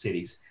smart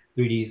cities,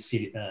 3D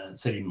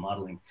city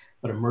modeling,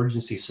 but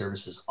emergency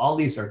services. All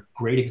these are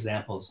great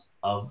examples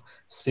of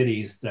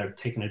cities that are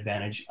taking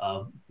advantage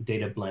of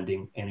data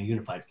blending and a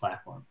unified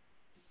platform.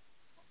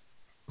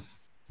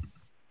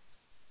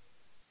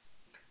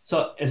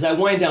 So as I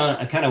wind down,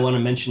 I kind of want to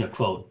mention a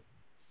quote,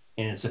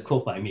 and it's a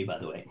quote by me, by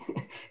the way,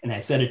 and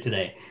I said it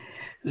today,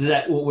 is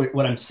that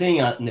what I'm seeing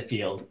out in the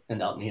field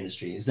and out in the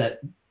industry is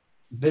that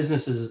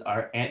businesses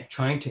are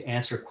trying to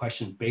answer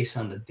questions based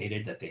on the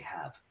data that they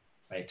have,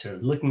 right? So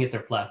looking at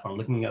their platform,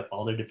 looking at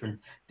all the different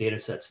data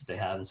sets that they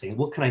have and saying,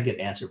 what can I get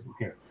answered from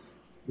here?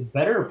 The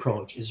better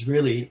approach is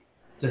really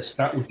to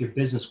start with your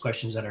business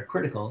questions that are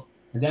critical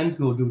and then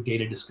go do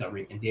data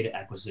discovery and data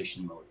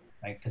acquisition mode,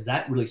 right? Because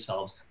that really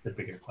solves the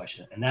bigger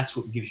question. And that's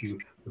what gives you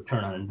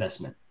return on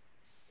investment.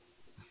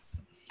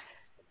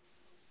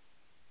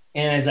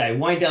 And as I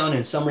wind down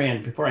in summary,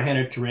 and before I hand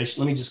it to Rich,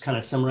 let me just kind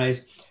of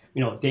summarize.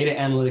 Data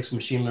analytics,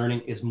 machine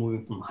learning is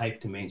moving from hype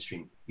to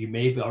mainstream. You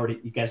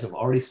guys have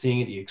already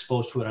seen it. You're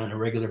exposed to it on a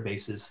regular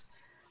basis.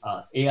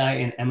 AI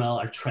and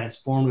ML are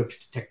transformative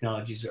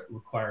technologies that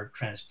require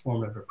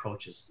transformative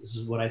approaches. This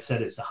is what I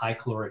said, it's a high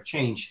caloric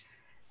change,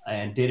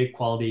 and data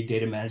quality,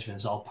 data management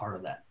is all part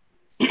of that.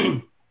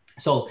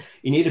 So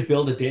you need to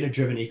build a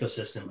data-driven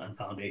ecosystem and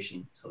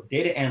foundation. So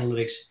data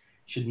analytics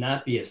should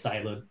not be a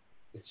siloed,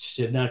 it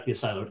should not be a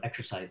siloed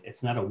exercise.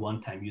 It's not a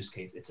one-time use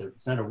case.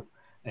 It's not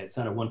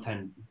a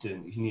one-time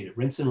doing. You need to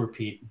rinse and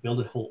repeat, build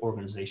a whole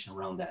organization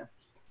around that.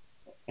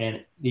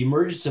 And the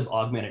emergence of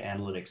augmented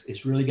analytics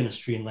is really going to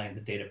streamline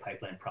the data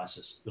pipeline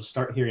process. You'll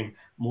start hearing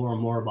more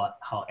and more about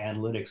how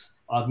analytics,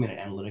 augmented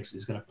analytics,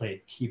 is going to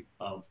play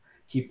a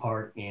key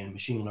part in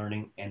machine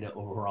learning and the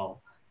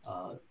overall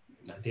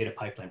data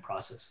pipeline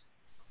process.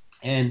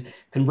 And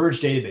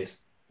Converged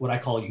Database, what I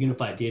call a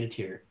unified data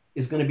tier,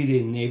 is going to be the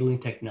enabling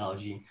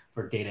technology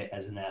for data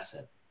as an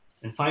asset.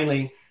 And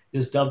finally,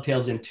 this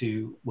dovetails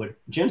into what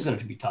Jim's going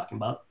to be talking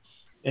about,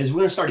 is we're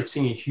going to start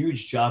seeing a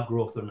huge job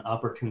growth and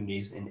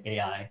opportunities in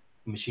AI,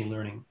 machine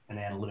learning, and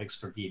analytics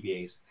for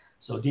DBAs.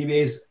 So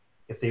DBAs,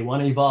 if they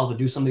want to evolve and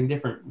do something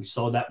different, we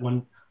saw that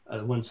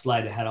one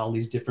slide that had all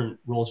these different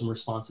roles and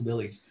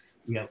responsibilities.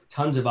 We have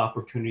tons of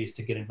opportunities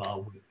to get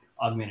involved with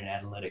augmented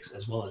analytics,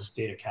 as well as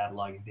data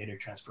cataloging, data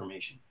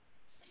transformation.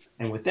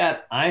 And with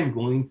that, I'm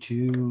going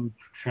to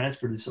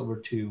transfer this over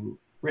to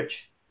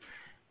Rich.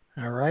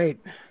 All right.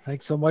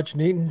 Thanks so much,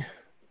 Nitin.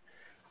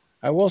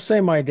 I will say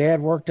my dad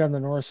worked on the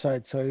north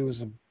side, so he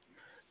was a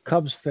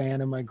Cubs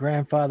fan, and my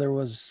grandfather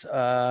was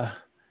a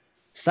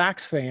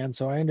Sox fan,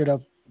 so I ended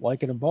up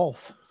liking them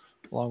both,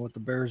 along with the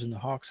Bears and the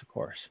Hawks, of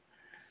course.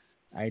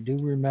 I do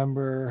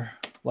remember,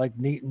 like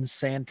Nitin,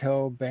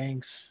 Santo,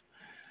 Banks,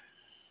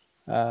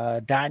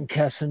 Don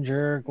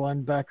Kessinger,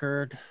 Glenn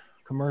Beckert,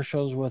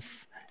 commercials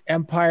with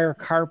Empire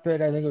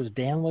Carpet. I think it was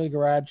Danley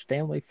Garage,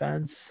 Stanley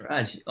Fence.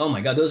 Garage. Oh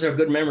my God, those are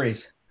good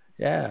memories.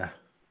 Yeah.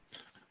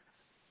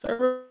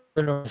 So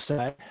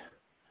side.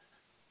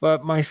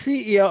 But my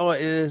CEO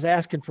is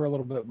asking for a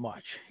little bit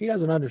much. He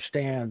doesn't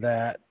understand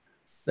that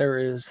there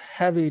is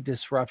heavy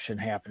disruption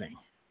happening,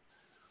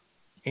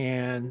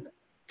 and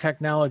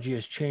technology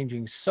is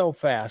changing so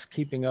fast,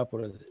 keeping up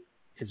with it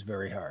is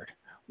very hard.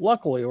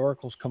 Luckily,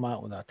 Oracle's come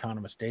out with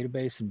autonomous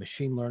database and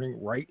machine learning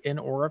right in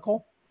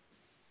Oracle,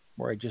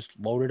 where I just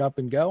load it up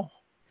and go.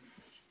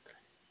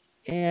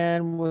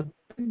 And with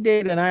big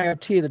data and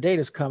IoT, the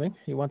data's coming.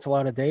 He wants a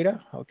lot of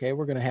data. Okay,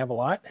 we're going to have a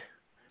lot.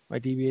 My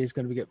DBA is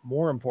going to get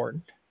more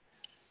important.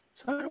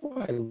 So how do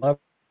I love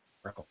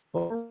Oracle?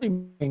 Well, we're really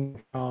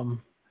moving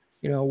from,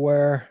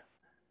 where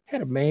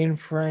had a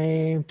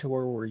mainframe to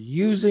where we're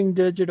using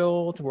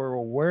digital, to where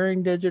we're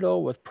wearing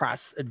digital with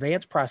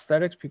advanced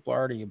prosthetics. People are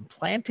already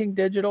implanting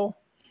digital.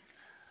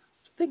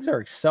 So things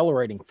are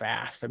accelerating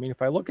fast. I mean,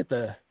 if I look at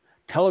the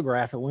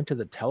telegraph, it went to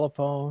the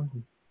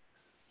telephone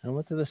and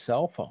went to the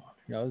cell phone.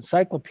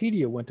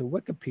 Encyclopedia went to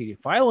Wikipedia.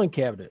 Filing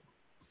cabinet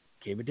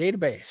gave a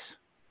database.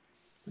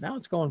 But now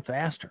it's going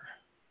faster.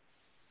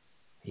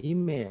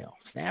 Email,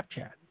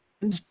 Snapchat,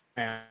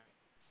 Instagram.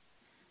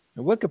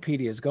 And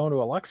Wikipedia is going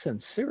to Alexa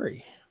and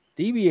Siri.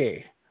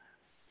 DBA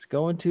is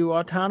going to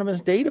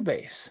autonomous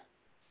database.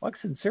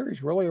 Alexa and Siri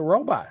is really a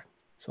robot.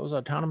 So is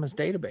autonomous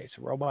database,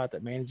 a robot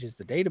that manages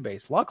the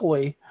database.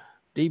 Luckily,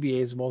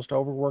 DBA is the most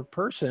overworked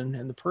person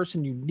and the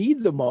person you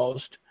need the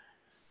most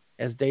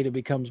as data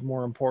becomes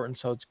more important.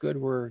 So it's good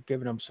we're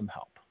giving them some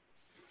help.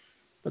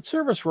 But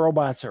service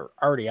robots are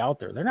already out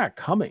there. They're not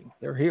coming.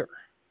 They're here.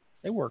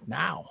 They work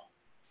now.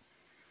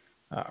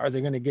 Are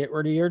they going to get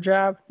rid of your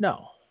job?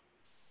 No.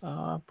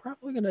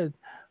 Probably going to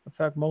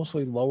affect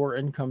mostly lower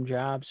income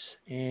jobs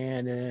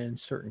and in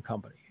certain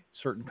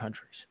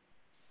countries.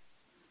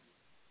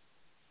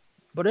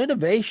 But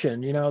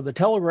innovation, the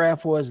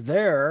telegraph was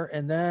there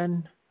and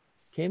then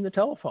came the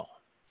telephone.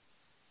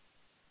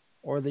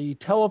 Or the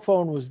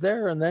telephone was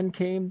there and then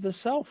came the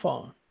cell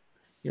phone.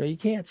 You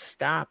can't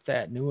stop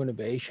that new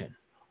innovation.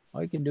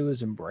 All you can do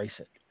is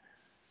embrace it.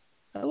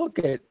 I look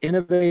at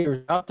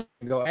innovators out there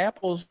and go,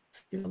 Apple's,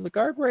 the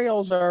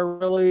guardrails are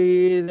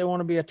really, they want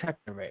to be a tech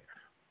innovator.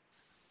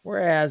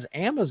 Whereas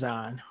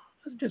Amazon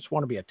doesn't just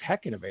want to be a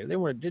tech innovator.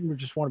 They didn't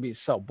just want to be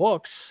sell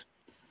books.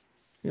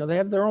 They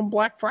have their own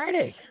Black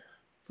Friday,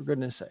 for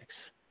goodness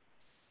sakes.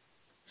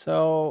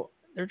 So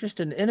they're just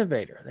an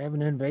innovator. They have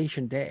an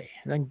innovation day.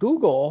 And then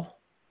Google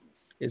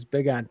is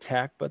big on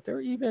tech, but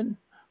they're even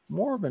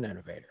more of an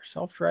innovator.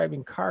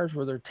 Self-driving cars,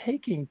 where they're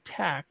taking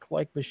tech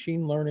like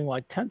machine learning,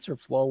 like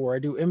TensorFlow, where I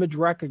do image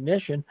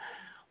recognition,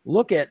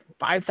 look at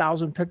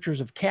 5,000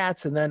 pictures of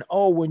cats, and then,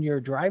 when you're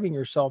driving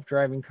your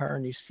self-driving car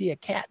and you see a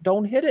cat,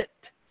 don't hit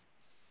it.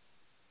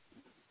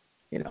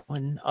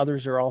 And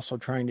others are also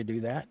trying to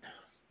do that.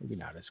 Maybe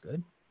not as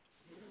good.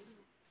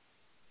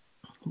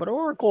 But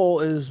Oracle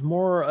is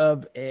more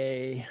of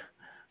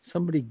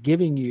somebody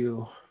giving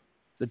you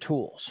the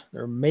tools.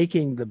 They're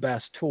making the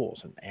best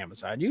tools, and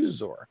Amazon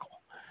uses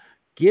Oracle,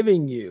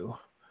 giving you,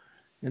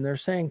 and they're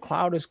saying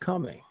cloud is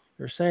coming.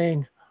 They're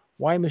saying,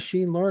 why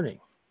machine learning?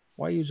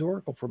 Why use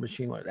Oracle for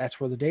machine learning? That's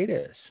where the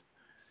data is.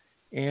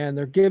 And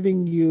they're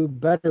giving you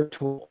better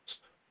tools.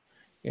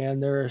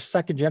 And their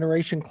second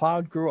generation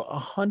cloud grew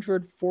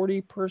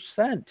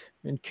 140%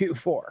 in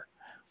Q4.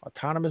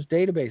 Autonomous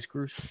database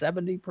grew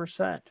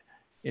 70%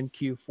 in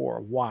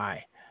Q4.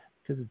 Why?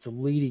 Because it's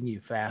leading you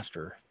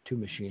faster to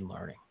machine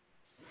learning.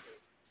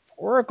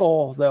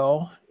 Oracle,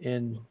 though,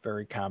 in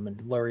very common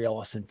Larry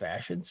Ellison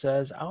fashion,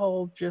 says,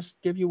 I'll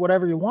just give you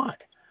whatever you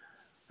want.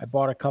 I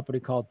bought a company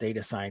called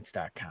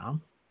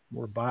datascience.com.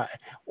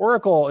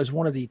 Oracle is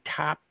one of the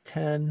top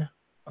 10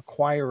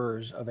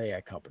 acquirers of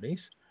AI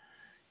companies.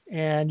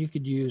 And you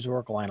could use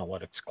Oracle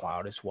Analytics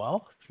Cloud as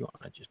well, if you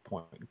want to just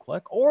point and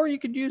click. Or you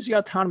could use the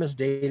autonomous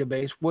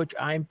database, which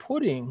I'm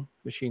putting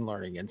machine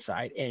learning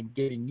inside and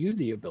giving you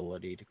the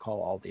ability to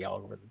call all the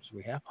algorithms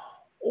we have.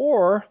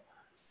 Or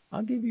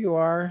I'll give you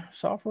our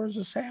software as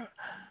a SaaS,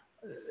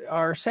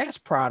 our SaaS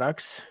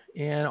products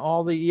and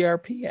all the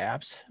ERP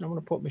apps. And I'm going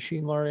to put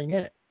machine learning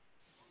in it.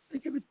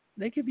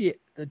 They give you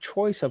the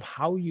choice of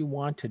how you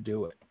want to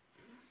do it.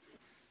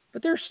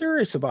 But they're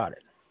serious about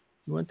it.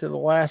 You went to the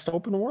last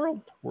Open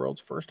World,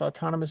 world's first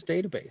autonomous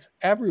database.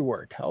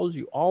 Everywhere tells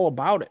you all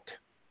about it.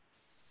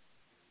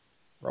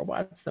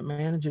 Robots that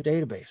manage a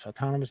database,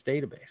 autonomous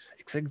database.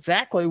 It's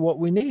exactly what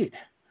we need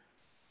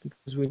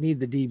because we need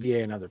the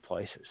DBA in other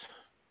places.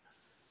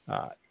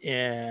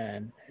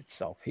 And it's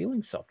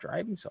self-healing,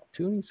 self-driving,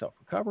 self-tuning,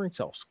 self-recovering,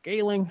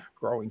 self-scaling,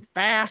 growing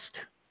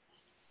fast.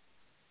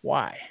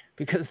 Why?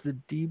 Because the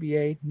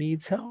DBA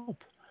needs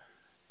help.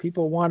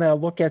 People want to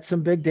look at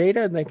some big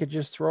data and they could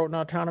just throw it in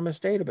an autonomous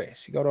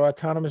database. You go to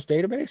autonomous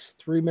database,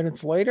 3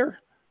 minutes later,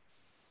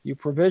 you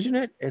provision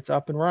it, it's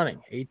up and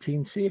running.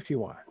 18C if you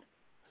want.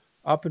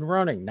 Up and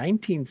running,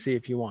 19C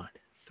if you want.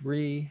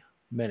 3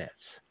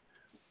 minutes.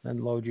 Then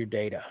load your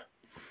data.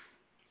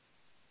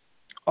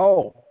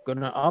 Oh,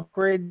 gonna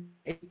upgrade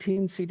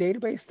 18C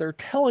database? They're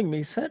telling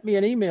me, sent me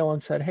an email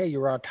and said, hey,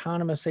 your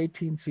autonomous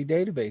 18C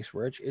database,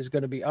 Rich, is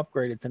going to be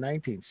upgraded to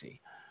 19C.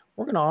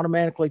 We're going to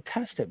automatically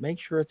test it, make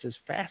sure it's as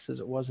fast as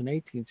it was in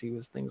 18C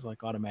with things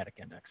like automatic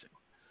indexing.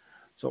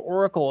 So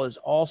Oracle is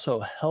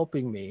also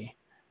helping me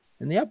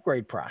in the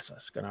upgrade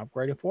process, going to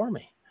upgrade it for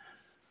me.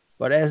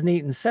 But as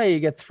Nitin say, you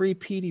get 3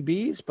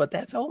 PDBs, but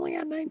that's only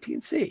on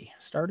 19C.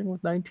 Starting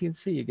with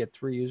 19C, you get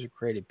 3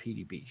 user-created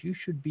PDBs. You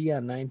should be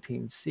on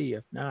 19C.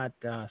 If not,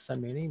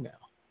 send me an email.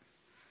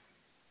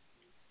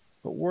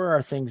 But where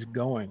are things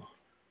going?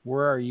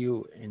 Where are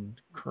you in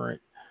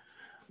current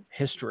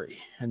history?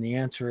 And the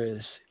answer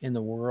is in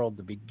the world,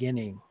 the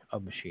beginning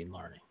of machine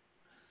learning.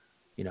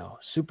 You know,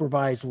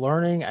 supervised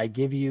learning, I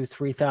give you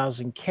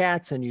 3,000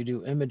 cats and you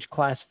do image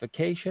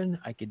classification.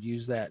 I could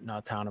use that in an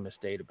autonomous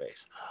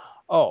database.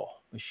 Oh,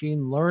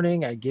 machine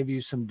learning, I give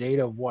you some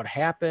data of what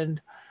happened,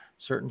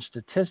 certain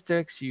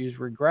statistics, use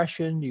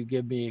regression, you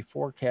give me a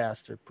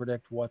forecast to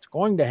predict what's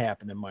going to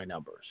happen in my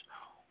numbers.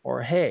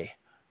 Or hey,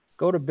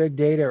 go to big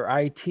data or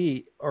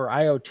IT or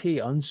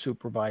IoT,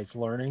 unsupervised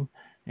learning,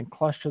 and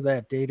cluster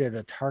that data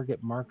to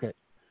target market.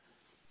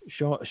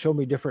 Show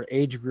me different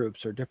age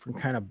groups or different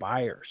kind of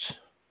buyers.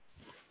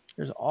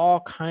 There's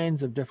all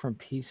kinds of different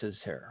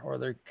pieces here, or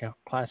they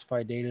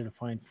classify data to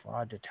find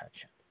fraud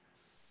detection.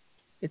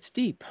 It's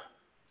deep.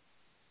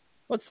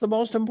 What's the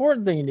most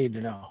important thing you need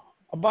to know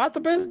about the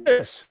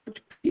business?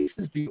 Which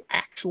pieces do you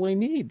actually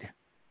need?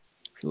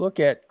 If you look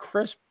at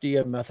CRISP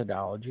DM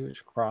methodology, which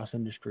is a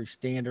cross-industry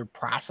standard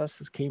process,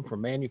 this came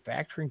from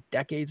manufacturing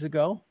decades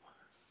ago.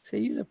 Say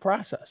use a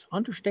process,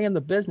 understand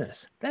the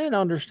business, then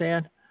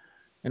understand.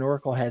 And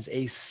Oracle has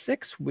a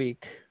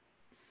 6-week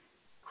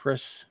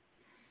CRISP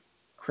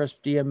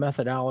DM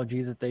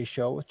methodology that they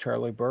show with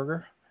Charlie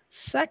Berger.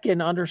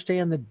 Second,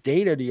 understand the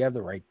data. Do you have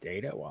the right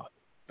data? Well,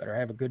 better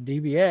have a good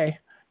DBA.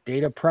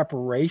 Data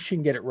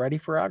preparation, get it ready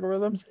for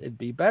algorithms. It'd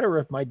be better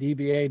if my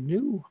DBA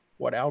knew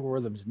what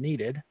algorithms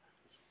needed.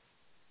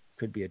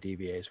 Could be a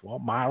DBA as well.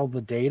 Model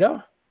the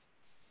data.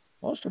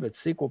 Most of it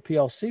SQL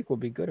PL/SQL would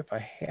be good if I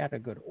had a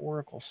good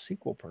Oracle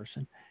SQL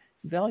person.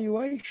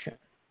 Evaluation.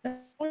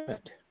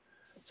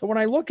 So when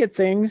I look at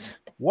things,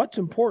 what's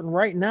important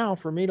right now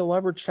for me to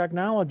leverage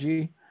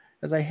technology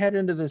as I head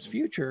into this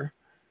future?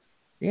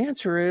 The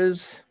answer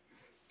is,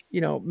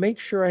 you know, make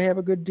sure I have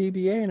a good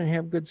DBA and I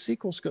have good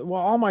SQL skills.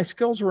 Well, all my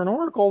skills are in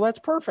Oracle. That's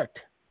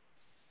perfect.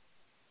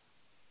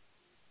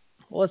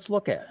 Well, let's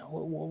look at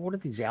what are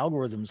these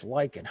algorithms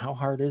like and how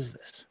hard is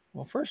this?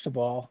 Well, first of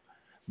all,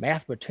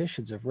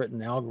 mathematicians have written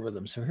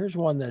algorithms. So here's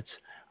one that's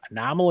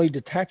anomaly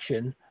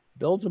detection,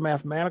 builds a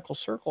mathematical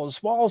circle as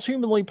small as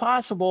humanly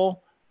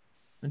possible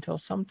until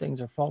some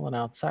things are falling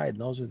outside.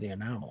 And those are the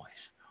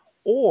anomalies.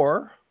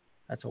 Or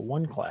that's a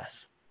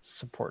 1-class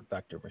support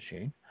vector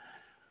machine.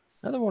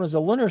 Another one is a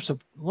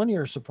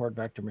linear support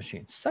vector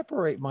machine.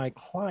 Separate my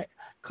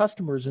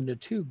customers into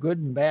 2 good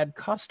and bad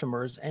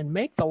customers and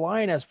make the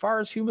line as far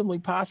as humanly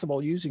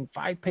possible using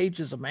 5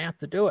 pages of math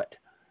to do it.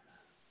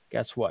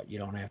 Guess what? You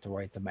don't have to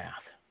write the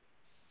math.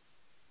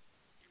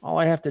 All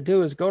I have to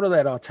do is go to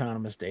that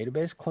autonomous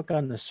database, click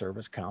on the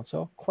service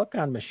console, click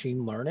on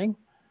machine learning,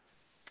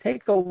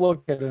 take a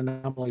look at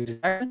anomaly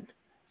detection,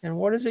 and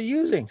what is it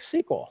using?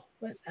 SQL.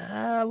 But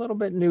a little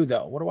bit new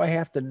though. What do I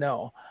have to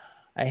know?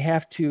 I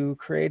have to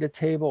create a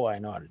table. I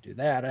know how to do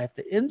that. I have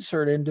to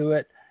insert into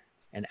it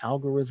an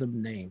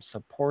algorithm name,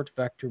 support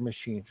vector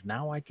machines.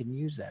 Now I can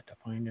use that to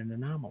find an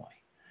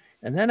anomaly.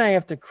 And then I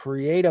have to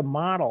create a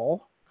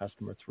model,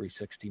 customer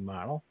 360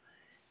 model,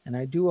 and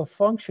I do a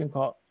function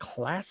called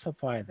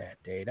classify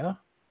that data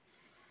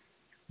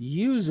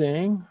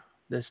using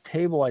this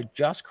table I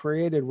just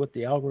created with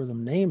the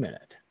algorithm name in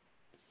it.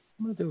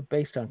 I'm going to do it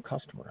based on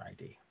customer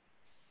ID.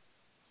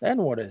 Then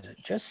what is it?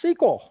 Just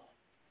SQL.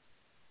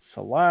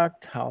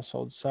 Select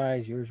household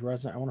size, years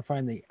resident. I want to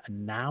find the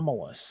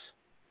anomalous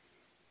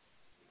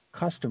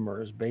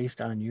customers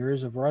based on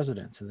years of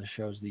residence. And this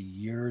shows the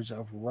years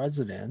of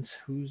residence.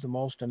 Who's the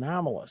most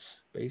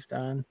anomalous based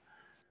on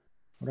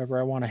whatever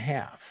I want to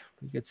have.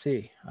 You can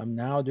see I'm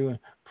now doing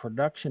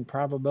production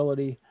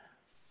probability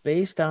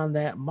based on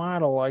that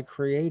model I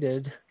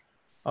created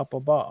up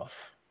above.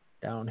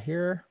 Down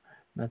here,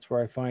 that's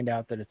where I find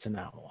out that it's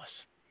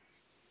anomalous.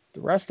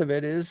 The rest of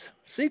it is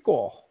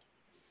SQL.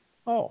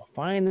 Oh,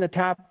 find the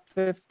top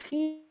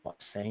 15.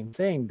 Same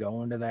thing,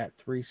 go into that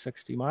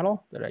 360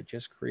 model that I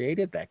just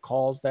created that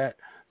calls that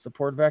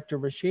support vector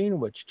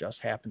machine, which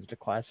just happens to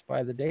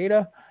classify the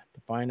data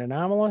to find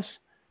anomalous,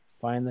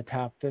 find the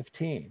top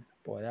 15.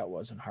 Boy, that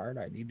wasn't hard.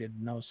 I needed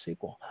to know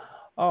SQL.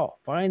 Oh,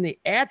 find the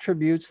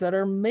attributes that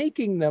are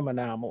making them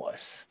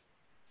anomalous.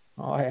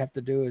 All I have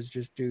to do is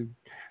just do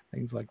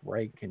things like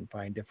rank and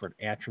find different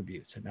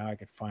attributes. And now I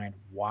could find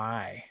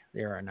why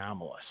they're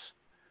anomalous.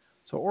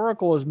 So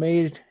Oracle has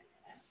made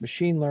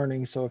machine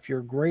learning. So if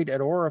you're great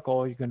at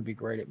Oracle, you're going to be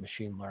great at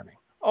machine learning.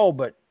 Oh,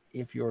 but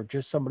if you're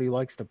just somebody who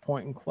likes to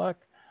point and click,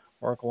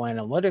 Oracle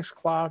Analytics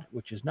Cloud,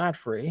 which is not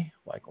free,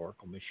 like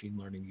Oracle Machine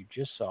Learning you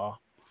just saw.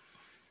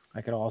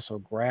 I could also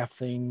graph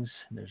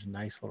things. There's a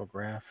nice little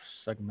graph,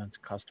 segments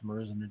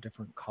customers in the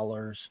different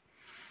colors.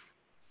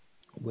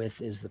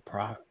 Width is the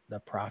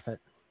profit.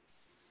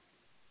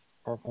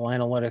 Oracle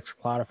Analytics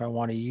Cloud, if I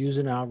want to use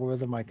an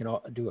algorithm, I can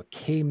do a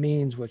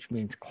k-means, which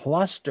means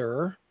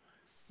cluster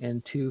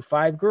into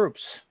 5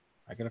 groups.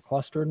 I get a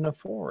cluster into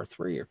 4 or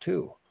 3 or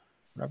 2,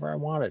 whatever I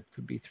wanted.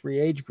 Could be 3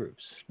 age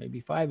groups,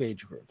 maybe 5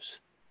 age groups,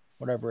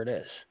 whatever it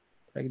is.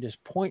 I can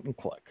just point and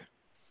click.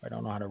 I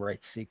don't know how to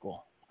write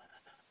SQL.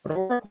 But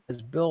Oracle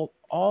has built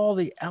all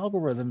the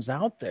algorithms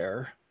out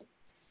there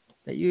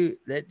that you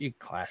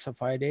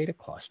classify data,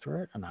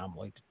 cluster it,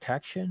 anomaly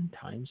detection,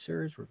 time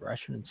series,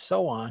 regression, and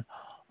so on,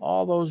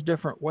 all those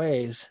different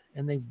ways.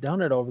 And they've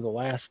done it over the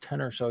last 10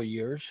 or so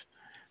years.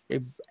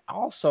 They've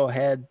also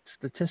had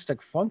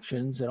statistic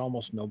functions that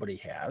almost nobody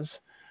has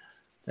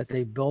that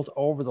they built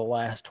over the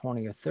last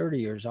 20 or 30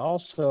 years,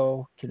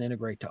 also can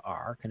integrate to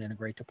R, can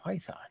integrate to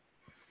Python.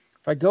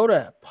 If I go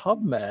to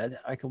PubMed,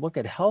 I can look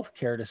at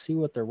healthcare to see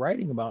what they're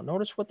writing about.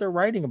 Notice what they're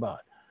writing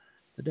about,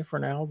 the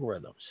different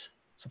algorithms.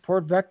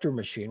 Support vector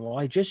machine. Well,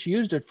 I just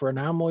used it for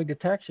anomaly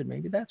detection.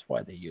 Maybe that's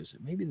why they use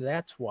it. Maybe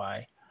that's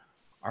why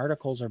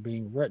articles are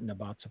being written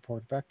about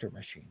support vector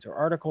machines, or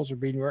articles are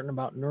being written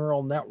about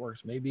neural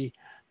networks, maybe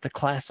to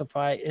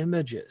classify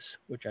images,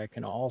 which I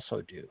can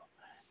also do.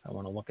 I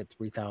want to look at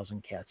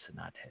 3,000 cats and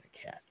not hit a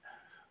cat,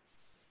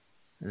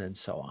 and then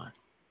so on.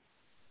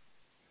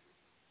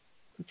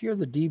 If you're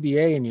the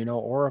DBA and you know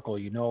Oracle,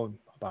 you know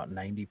about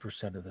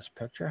 90% of this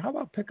picture. How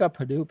about pick up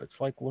Hadoop? It's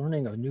like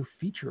learning a new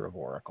feature of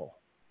Oracle.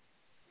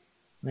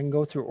 And then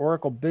go through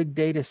Oracle Big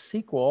Data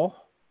SQL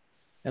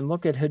and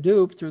look at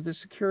Hadoop through the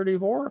security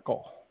of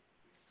Oracle.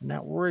 And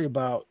not worry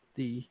about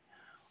the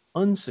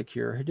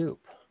unsecure Hadoop.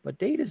 But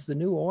data is the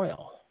new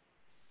oil.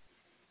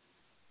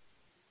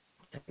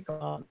 I can go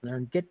out there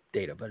and get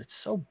data, but it's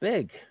so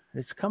big.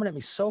 It's coming at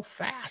me so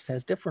fast,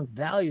 has different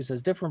values,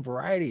 has different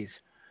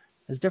varieties,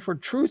 has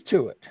different truth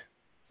to it.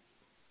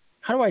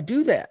 How do I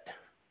do that?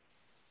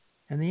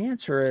 And the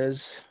answer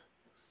is,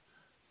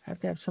 I have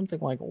to have something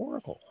like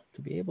Oracle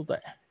to be able to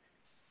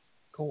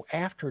go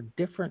after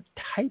different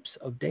types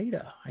of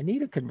data. I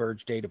need a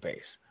converged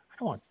database. I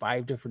don't want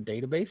 5 different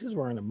databases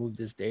where I'm going to move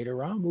this data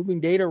around. Moving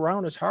data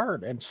around is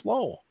hard and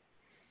slow.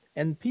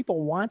 And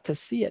people want to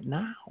see it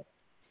now.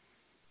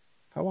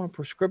 If I want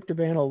prescriptive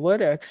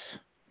analytics,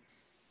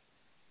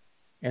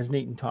 as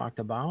Nitin talked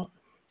about,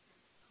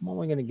 I'm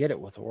only going to get it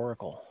with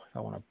Oracle if I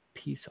want to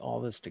piece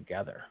all this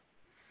together.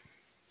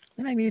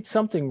 Then I need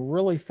something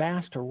really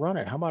fast to run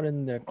it. How about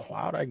in the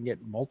cloud? I can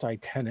get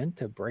multi-tenant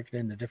to break it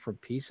into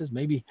different pieces.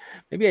 Maybe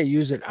I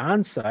use it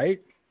on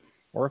site.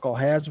 Oracle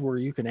has where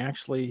you can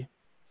actually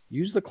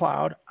use the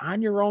cloud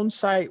on your own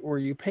site where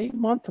you pay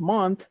month to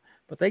month,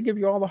 but they give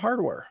you all the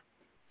hardware.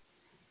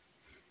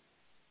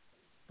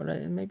 But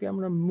maybe I'm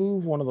going to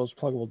move one of those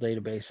pluggable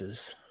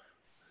databases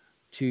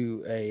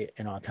to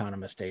an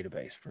autonomous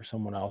database for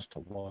someone else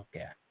to look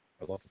at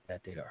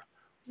that data.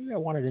 Maybe I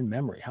want it in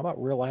memory. How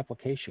about real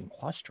application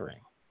clustering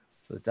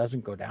so it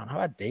doesn't go down? How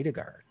about data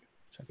guard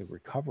so I could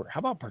recover it? How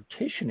about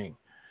partitioning?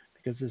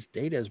 Because this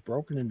data is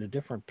broken into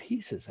different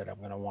pieces that I'm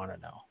going to want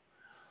to know.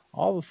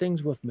 All the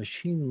things with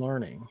machine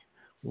learning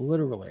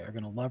literally are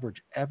going to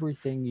leverage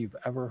everything you've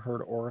ever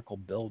heard Oracle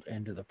build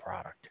into the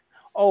product.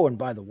 Oh, and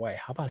by the way,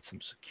 how about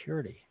some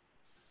security?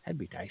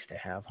 That'd be nice to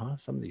have, huh?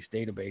 Some of these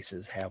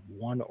databases have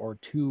 1 or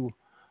 2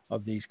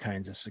 of these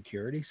kinds of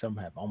security. Some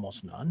have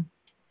almost none.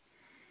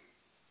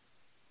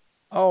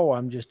 Oh,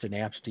 I'm just an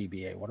apps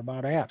DBA. What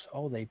about apps?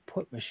 Oh, they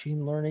put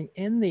machine learning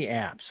in the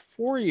apps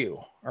for you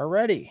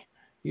already.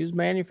 Use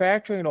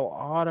manufacturing, it'll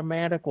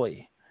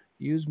automatically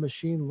use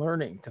machine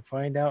learning to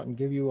find out and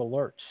give you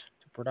alerts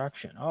to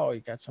production. Oh, you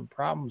got some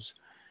problems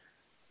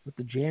with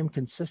the jam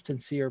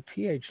consistency or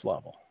pH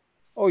level.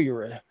 Oh,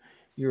 you're a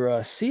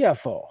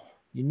CFO.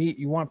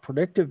 You want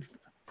prescriptive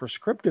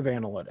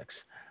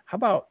analytics. How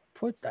about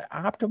put the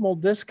optimal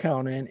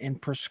discount in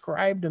and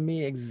prescribe to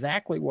me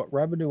exactly what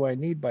revenue I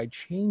need by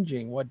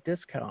changing what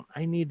discount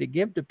I need to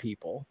give to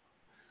people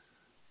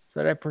so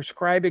that I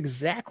prescribe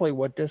exactly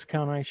what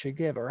discount I should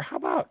give. Or how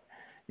about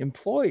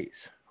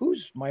employees?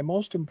 Who's my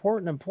most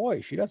important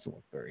employee? She doesn't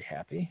look very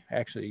happy.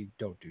 Actually,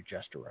 don't do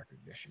gesture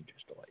recognition,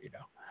 just to let you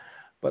know.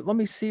 But let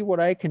me see what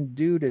I can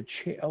do to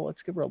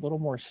let's give her a little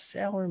more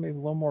salary, maybe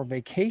a little more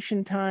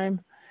vacation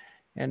time,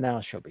 and now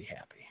she'll be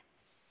happy.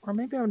 Or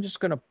maybe I'm just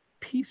going to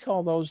piece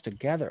all those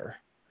together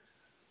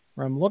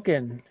where I'm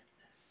looking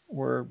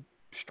where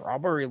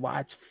strawberry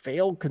lots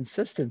failed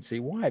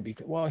consistency. Why?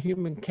 Because, well,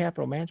 human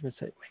capital management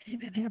said we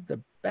didn't have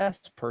the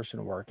best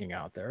person working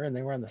out there and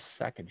they were on the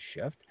second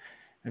shift.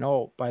 And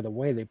oh, by the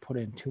way, they put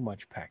in too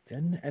much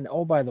pectin. And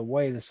oh, by the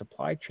way, the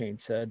supply chain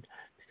said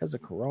because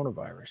of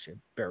coronavirus,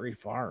 Berry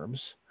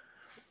Farms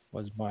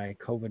was my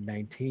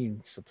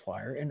COVID-19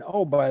 supplier. And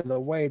oh, by the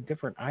way,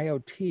 different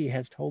IoT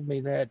has told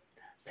me that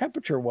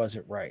temperature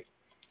wasn't right.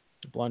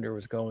 The blender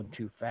was going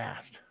too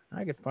fast.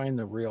 I could find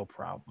the real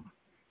problem.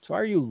 So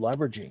are you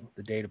leveraging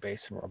the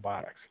database in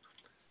robotics?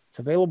 It's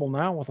available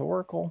now with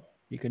Oracle.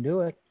 You can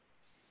do it.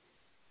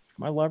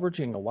 Am I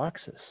leveraging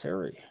Alexa,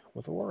 Siri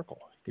with Oracle?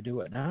 You could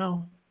do it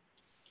now.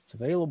 It's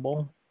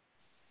available.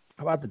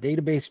 How about the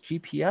database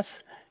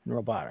GPS in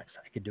robotics?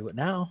 I could do it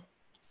now.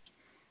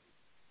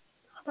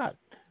 How about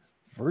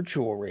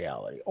virtual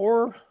reality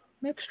or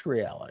mixed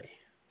reality?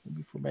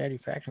 Maybe for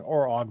manufacturing,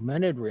 or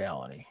augmented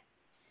reality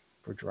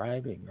for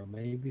driving, or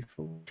maybe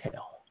for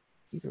retail.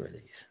 Either of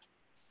these.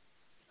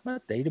 How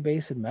about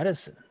database in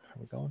medicine?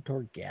 We're going to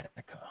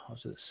Organica.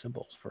 Those are the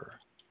symbols for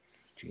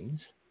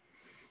genes,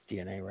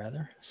 DNA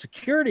rather.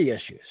 Security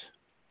issues.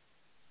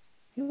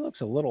 He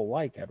looks a little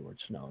like Edward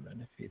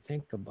Snowden if you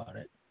think about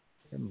it.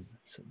 Give him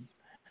some,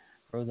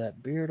 grow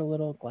that beard a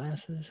little,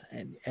 glasses.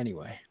 And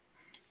anyway,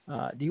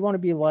 do you want to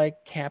be like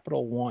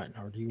Capital One,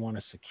 or do you want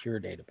a secure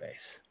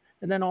database?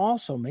 And then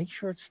also make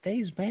sure it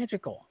stays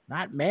magical,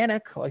 not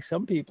manic like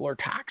some people, are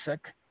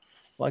toxic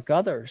like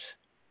others.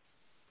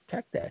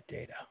 Protect that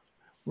data.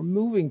 We're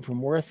moving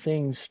from where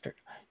things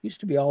used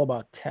to be all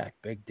about tech,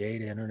 big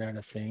data, Internet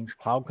of Things,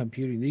 cloud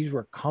computing. These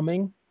were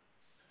coming.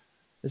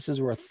 This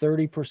is where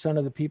 30%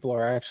 of the people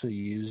are actually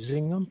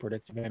using them,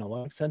 predictive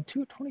analytics. And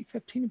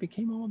 2015, it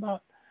became all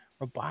about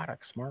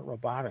robotics, smart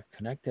robotic,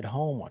 connected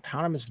home,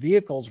 autonomous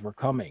vehicles were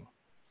coming.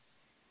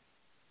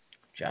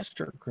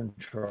 Gesture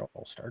control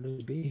started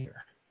to be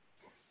here.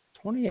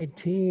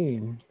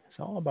 2018, it's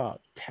all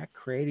about tech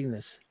creating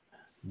this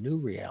new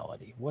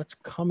reality. What's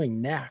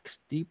coming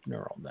next? Deep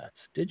neural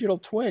nets, digital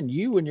twin,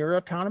 you and your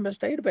autonomous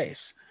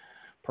database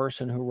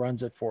person who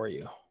runs it for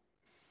you.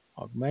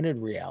 Augmented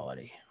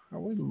reality. Are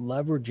we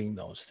leveraging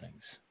those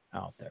things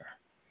out there?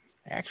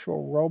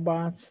 Actual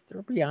robots,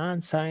 they're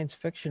beyond science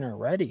fiction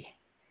already.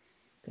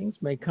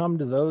 Things may come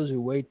to those who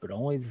wait, but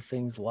only the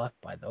things left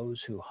by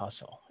those who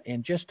hustle.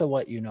 And just to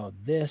let you know,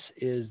 this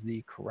is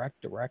the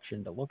correct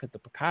direction to look at the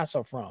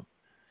Picasso from.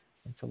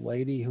 It's a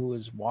lady who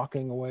was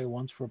walking away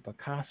once from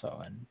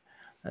Picasso, and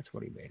that's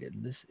what he made it.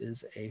 And this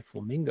is a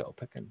flamingo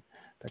picking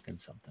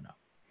something up.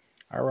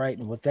 All right,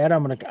 and with that,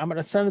 I'm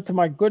gonna send it to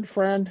my good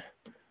friend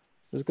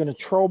who's gonna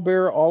troll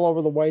bear all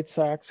over the White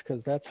Sox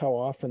because that's how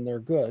often they're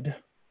good.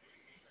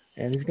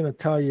 And he's gonna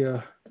tell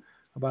you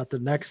about the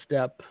next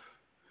step.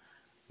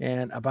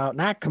 And about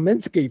not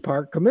Comiskey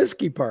Park,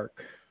 Comiskey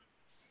Park.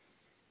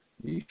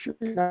 You sure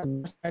you're not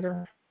an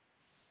insider?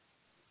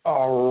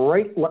 All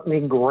right, let me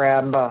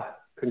grab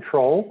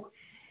control.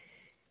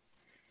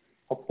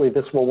 Hopefully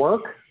this will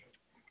work.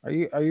 Are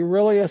you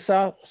really a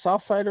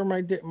Southsider,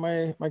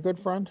 my good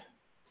friend?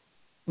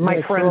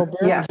 My friend,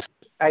 yes.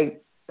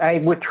 I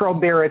would throw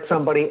bear at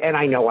somebody, and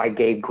I know I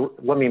gave.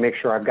 Let me make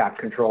sure I've got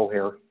control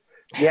here.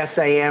 Yes,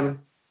 I am.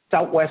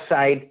 Southwest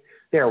side.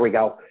 There we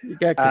go.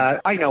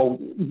 I know.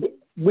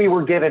 We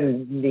were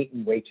giving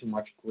Nitin way too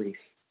much grief,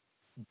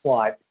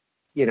 but,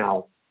 you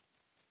know,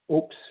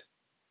 oops,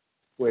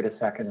 wait a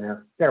second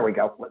there. There we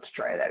go. Let's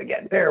try that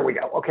again. There we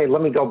go. Okay,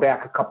 let me go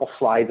back a couple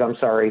slides. I'm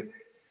sorry.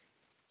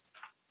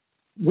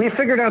 We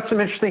figured out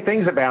some interesting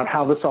things about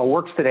how this all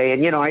works today.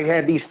 And, you know, I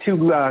had these two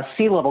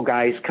C-level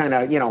guys kind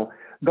of, you know,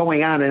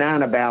 going on and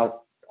on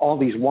about all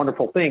these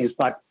wonderful things,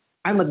 but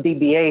I'm a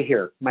DBA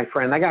here, my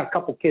friend. I got a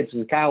couple kids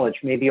in college,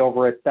 maybe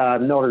over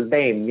at Notre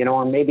Dame, you know,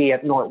 or maybe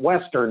at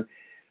Northwestern.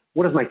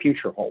 What does my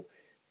future hold?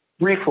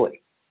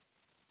 Briefly,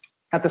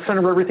 at the center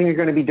of everything you're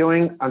going to be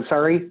doing, I'm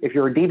sorry, if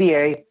you're a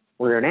DBA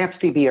or you're an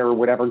apps DBA or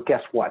whatever,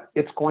 guess what?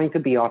 It's going to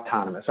be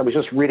autonomous. I was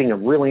just reading a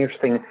really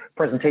interesting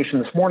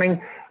presentation this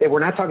morning. They were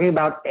not talking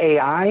about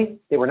AI.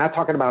 They were not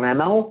talking about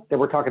ML. They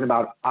were talking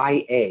about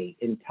IA,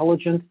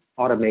 intelligent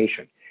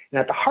automation. And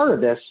at the heart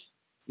of this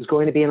is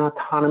going to be an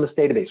autonomous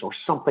database or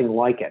something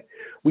like it.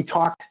 We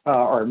talked,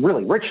 or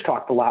really Rich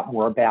talked a lot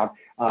more about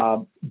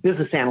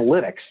business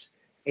analytics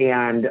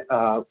and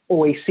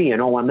OAC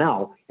and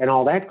OML and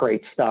all that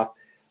great stuff.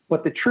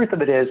 But the truth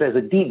of it is, as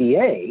a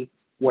DBA,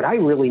 what I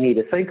really need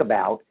to think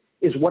about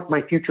is what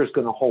my future is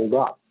going to hold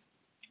up,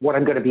 what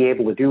I'm going to be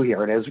able to do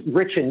here. And as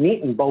Rich and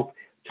Nitin both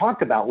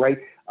talked about, right,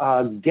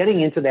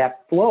 getting into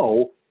that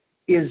flow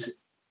is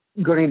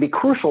going to be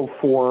crucial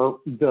for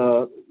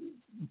the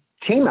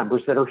team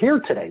members that are here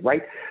today,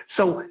 right?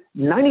 So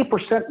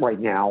 90% right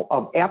now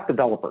of app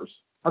developers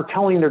are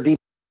telling their DBA,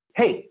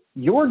 hey,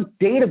 your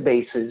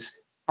databases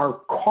are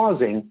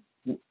causing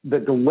the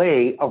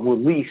delay of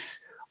release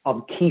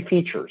of key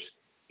features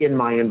in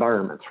my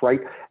environments, right?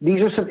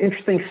 These are some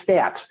interesting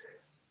stats.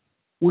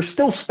 We're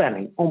still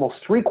spending almost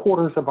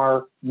 3/4 of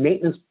our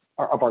maintenance,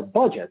 of our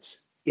budgets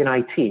in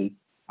IT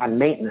on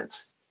maintenance,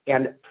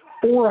 and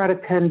 4 out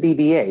of 10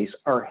 DBAs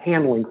are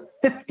handling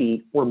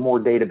 50 or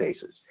more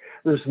databases.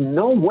 There's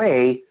no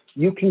way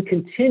you can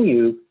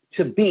continue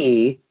to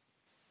be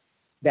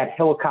that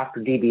helicopter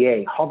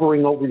DBA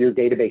hovering over your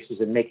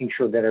databases and making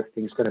sure that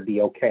everything's going to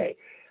be okay.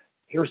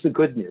 Here's the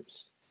good news.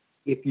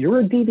 If you're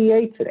a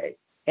DBA today,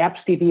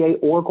 Apps DBA,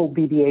 Oracle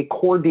DBA,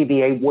 Core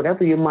DBA,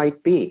 whatever you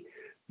might be,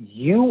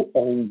 you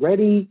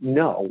already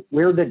know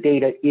where the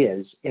data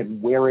is and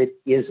where it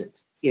isn't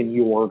in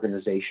your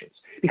organizations,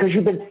 because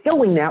you've been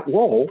filling that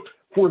role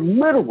for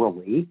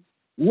literally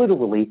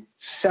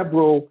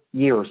several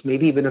years,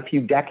 maybe even a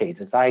few decades,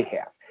 as I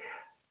have.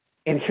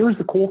 And here's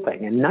the cool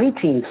thing. In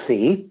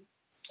 19C,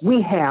 we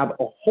have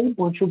a whole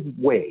bunch of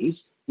ways,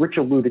 Rich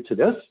alluded to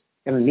this,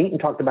 and Nitin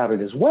talked about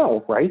it as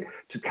well, right,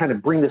 to kind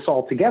of bring this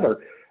all together.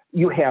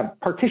 You have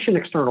partition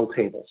external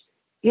tables,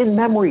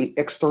 in-memory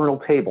external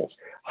tables,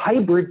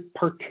 hybrid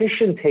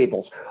partition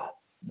tables.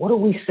 What are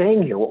we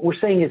saying here? What we're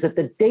saying is that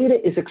the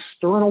data is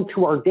external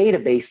to our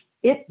database.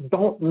 It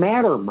don't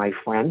matter, my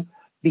friend,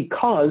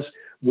 because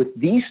with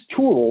these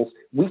tools,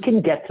 we can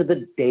get to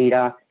the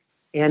data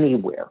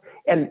anywhere.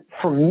 And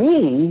for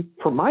me,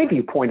 from my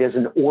viewpoint as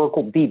an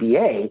Oracle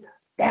DBA,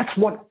 that's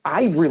what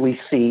I really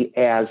see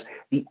as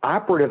the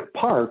operative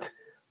part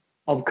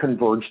of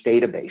Converged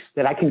Database,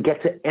 that I can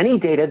get to any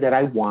data that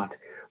I want,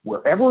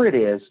 wherever it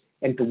is,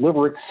 and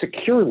deliver it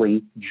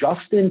securely,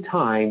 just in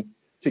time,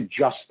 to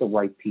just the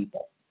right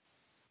people.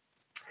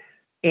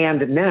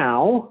 And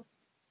now,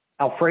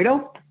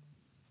 Alfredo,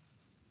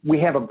 we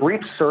have a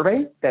brief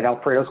survey that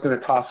Alfredo's going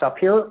to toss up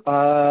here.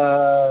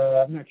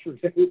 I'm not sure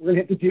exactly what we're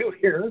going to do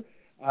here.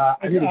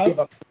 I'm going to give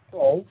up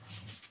control.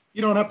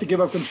 You don't have to give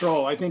up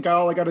control. I think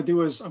all I got to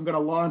do is I'm going to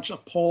launch a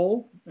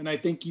poll, and I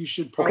think you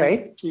should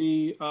probably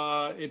see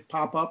it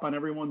pop up on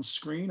everyone's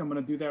screen. I'm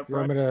going to do that. You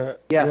want me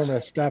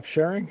to stop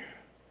sharing?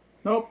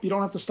 Nope, you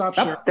don't have to stop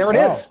sharing. There it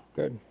is.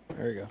 Good.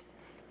 There you go.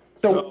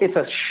 So it's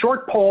a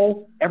short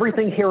poll.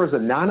 Everything here is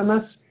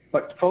anonymous.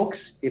 But folks,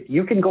 if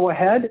you can go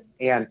ahead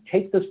and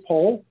take this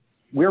poll,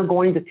 we're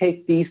going to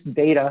take these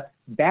data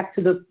back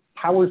to the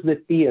powers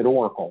that be at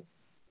Oracle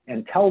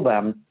and tell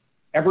them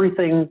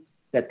everything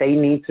that they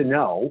need to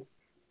know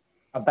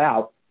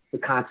about the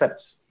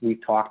concepts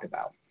we've talked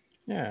about.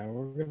 Yeah,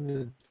 we're going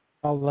to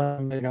tell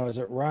them, you know, is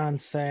it Ron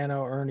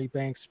Sano, Ernie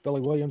Banks, Billy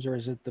Williams, or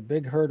is it the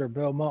Big Hurt or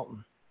Bill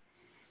Moulton?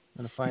 I'm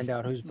going to find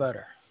out who's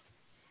better.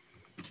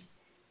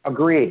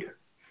 Agreed.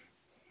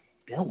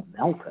 Bill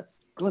Melton.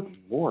 Good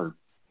Lord.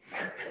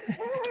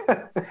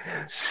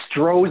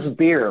 Stroh's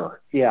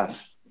beer. Yes.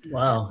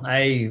 Wow.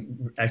 I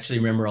actually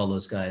remember all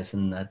those guys,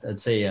 and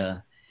I'd say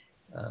Don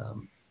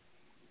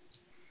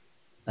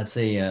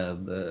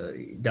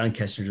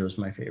Kessinger was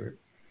my favorite.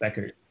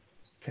 Beckert.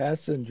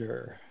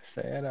 Kessinger.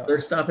 Say it out.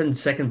 Third stop and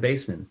second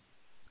baseman.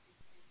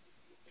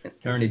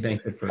 Ernie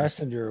Banks at first.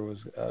 Kessinger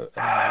was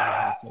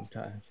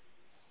sometimes.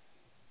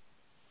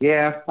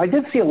 Yeah, I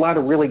did see a lot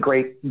of really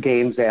great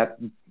games at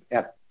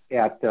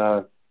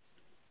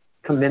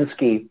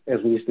Kaminsky, as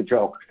we used to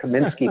joke,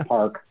 Kaminsky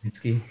Park.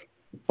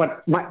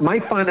 But my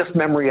fondest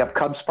memory of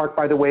Cubs Park,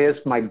 by the way, is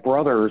my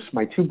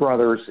two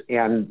brothers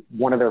and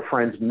one of their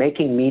friends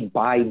making me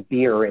buy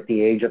beer at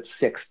the age of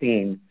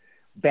 16,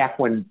 back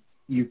when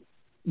you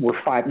were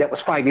 5. That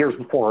was 5 years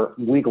before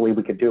legally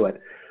we could do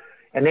it.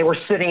 And they were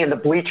sitting in the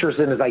bleachers,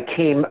 and as I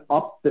came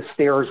up the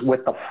stairs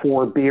with the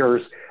 4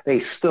 beers,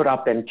 they stood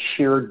up and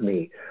cheered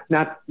me.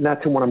 Not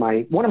to one of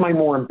my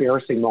more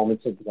embarrassing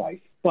moments of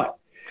life. But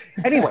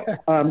anyway,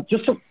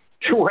 just to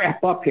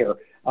wrap up here,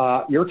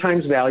 your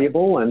time's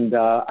valuable, and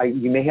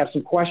you may have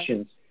some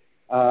questions.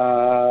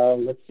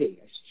 Let's see.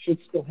 I should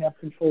still have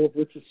control of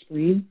Rich's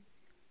screen.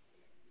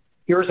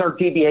 Here's our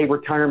DBA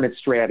retirement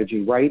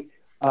strategy, right?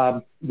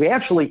 We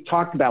actually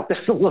talked about this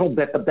a little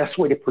bit, the best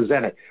way to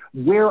present it.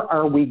 Where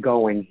are we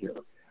going here?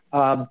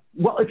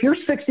 Well, if you're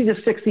 60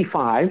 to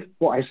 65,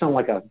 well, I sound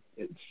like a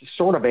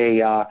sort of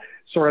a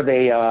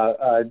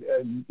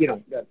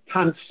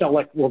Tom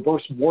Selleck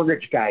reverse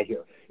mortgage guide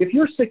here. If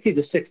you're 60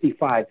 to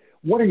 65,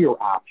 what are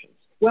your options?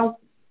 Well,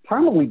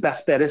 probably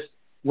best bet is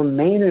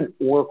remain in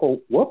Oracle.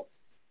 Whoop,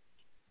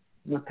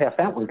 I'm going to pass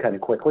that one kind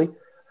of quickly.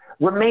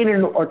 Remain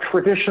in a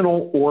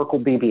traditional Oracle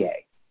DBA.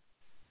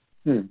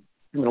 I'm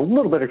in a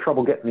little bit of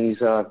trouble getting these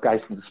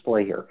guys to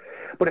display here.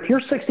 But if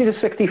you're 60 to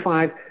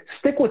 65,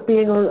 stick with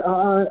being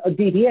a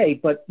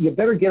DBA, but you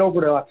better get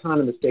over to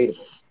Autonomous Database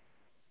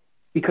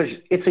because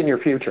it's in your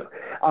future.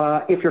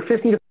 If you're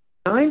 50 to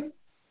 59,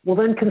 well,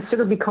 then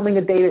consider becoming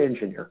a data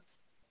engineer,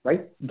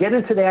 right? Get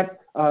into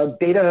that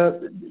data,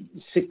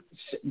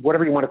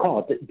 whatever you want to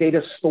call it,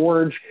 data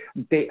storage,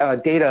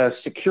 data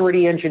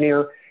security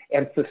engineer,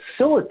 and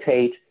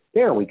facilitate,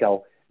 there we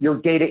go, your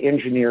data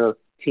engineer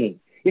team.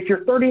 If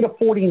you're 30 to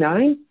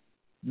 49,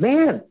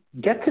 man,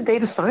 get to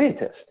data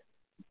scientist.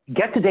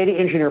 Get to data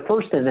engineer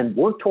first and then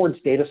work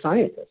towards data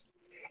scientist.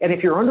 And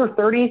if you're under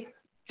 30,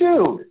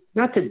 dude,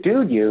 not to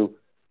dude you,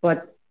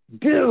 but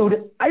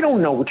dude, I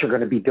don't know what you're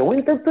going to be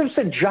doing. There's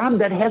a job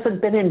that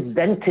hasn't been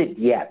invented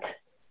yet,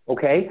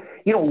 okay?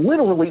 You know,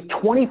 literally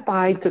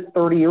 25 to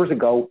 30 years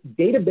ago,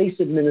 database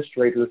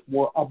administrators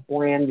were a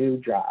brand new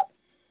job.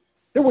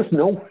 There was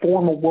no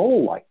formal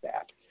role like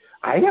that.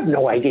 I have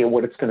no idea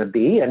what it's going to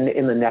be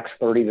in the next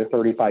 30 to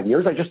 35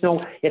 years. I just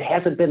know it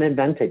hasn't been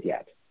invented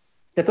yet.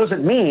 That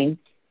doesn't mean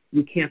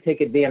you can't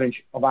take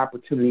advantage of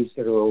opportunities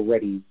that are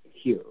already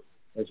here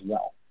as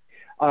well.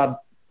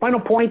 Final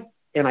point,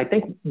 and I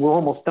think we're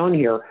almost done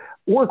here.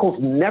 Oracle's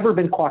never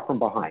been caught from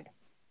behind.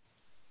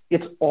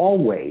 It's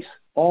always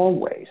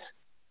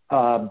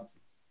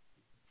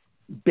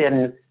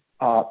been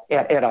at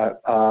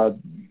a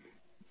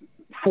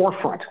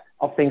forefront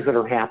of things that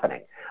are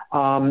happening.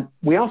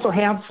 We also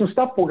have some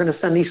stuff. We're going to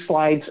send these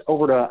slides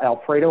over to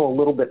Alfredo a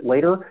little bit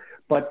later,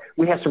 but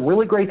we have some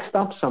really great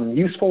stuff, some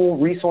useful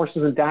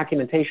resources and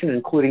documentation,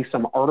 including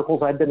some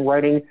articles I've been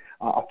writing,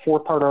 a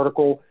 4-part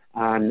article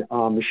on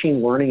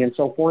machine learning and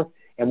so forth,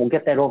 and we'll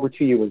get that over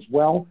to you as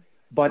well.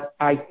 But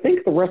I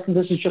think the rest of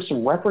this is just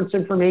some reference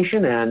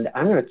information, and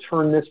I'm going to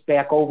turn this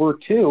back over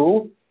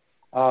to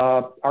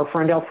our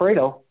friend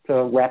Alfredo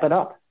to wrap it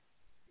up.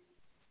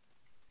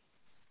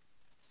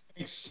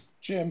 Thanks,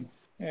 Jim.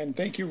 And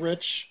thank you,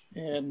 Rich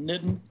and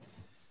Nitin.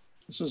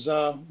 This was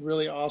a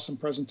really awesome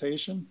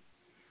presentation.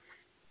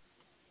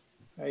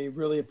 I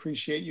really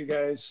appreciate you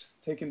guys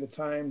taking the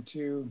time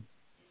to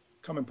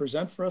come and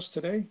present for us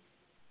today.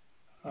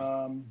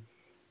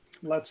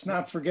 Let's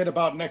not forget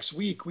about next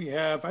week. We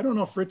have, I don't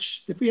know if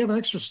Rich, did we have an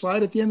extra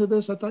slide at the end of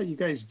this? I thought you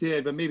guys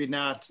did, but maybe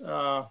not.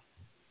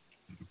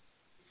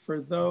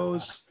 For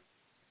those,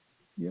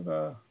 you have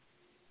a,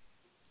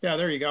 yeah,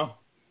 there you go.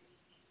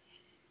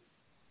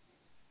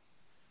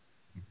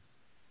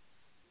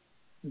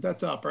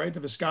 That's up, right? The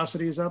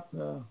viscosity is up.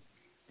 The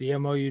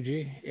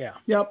MOUG, yeah.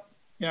 Yep.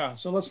 Yeah.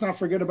 So let's not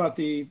forget about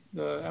the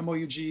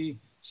MOUG,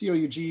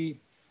 COUG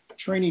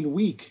training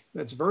week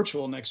that's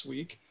virtual next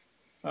week.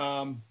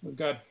 We've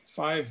got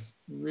 5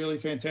 really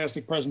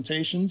fantastic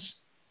presentations.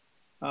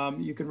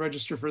 You can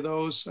register for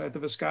those at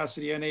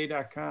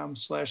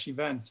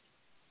theviscosityna.com/event.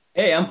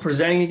 Hey, I'm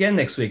presenting again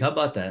next week. How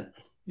about that?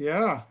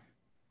 Yeah.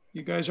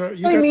 You guys are,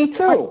 hey, me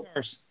too.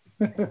 Stars.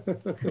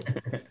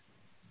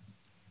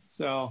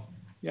 So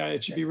yeah,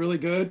 it should be really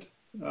good.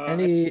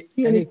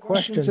 Any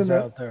questions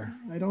out there?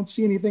 I don't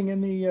see anything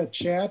in the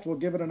chat. We'll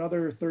give it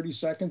another 30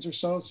 seconds or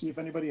so, see if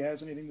anybody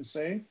has anything to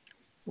say.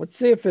 Let's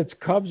see if it's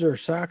Cubs or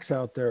Sox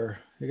out there.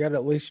 You got to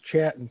at least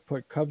chat and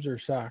put Cubs or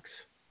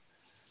Sox.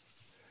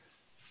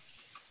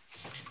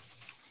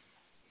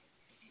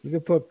 You can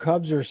put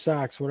Cubs or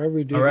Sox, whatever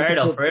you do. All right,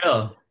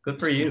 Alfredo. Good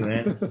for you,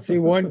 man. See,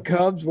 one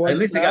Cubs, one At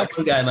least Sox. I got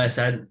one guy on my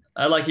side.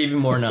 I like you even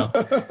more now.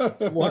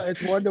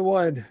 It's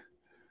 1-1.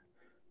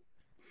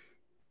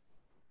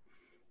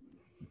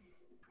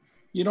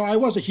 You know,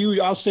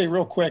 I'll say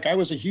real quick, I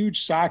was a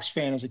huge Sox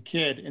fan as a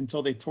kid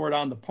until they tore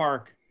down the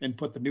park and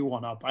put the new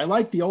one up. I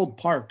like the old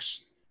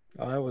parks.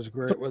 Oh, that was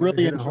great. When Really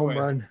they hit a enjoy home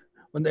run.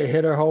 When they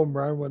hit a home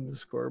run, when the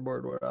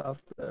scoreboard went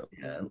off.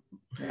 Yeah.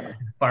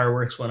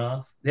 Fireworks went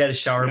off. They had a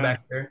shower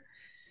back there.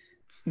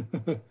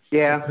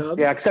 Yeah,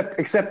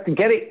 except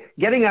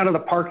getting out of the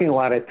parking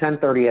lot at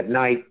 10:30 at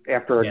night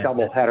after a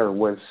double header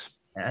was.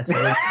 That's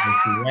right.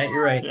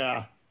 You're right.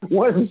 Yeah.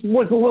 Was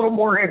a little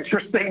more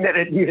interesting than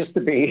it used to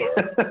be.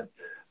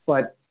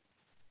 But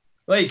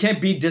well, you can't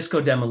beat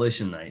Disco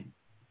Demolition Night.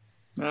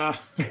 Oh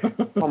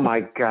my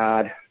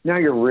God. Now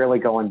you're really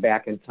going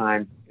back in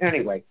time.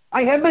 Anyway,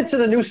 I have been to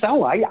the new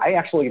cell. I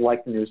actually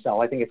like the new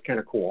cell. I think it's kind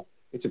of cool.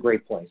 It's a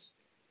great place.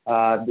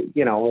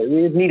 You know,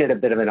 it needed a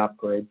bit of an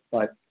upgrade,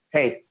 but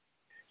hey,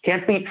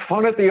 can't beat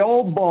fun at the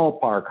old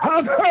ballpark.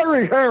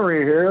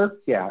 Harry here.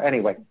 Yeah,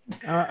 anyway.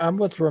 I'm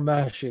with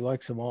Ramesh. He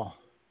likes them all.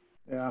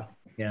 Yeah.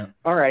 Yeah.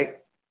 All right.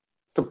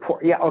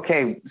 Support. Yeah.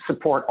 Okay.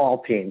 Support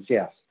all teams.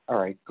 Yes. All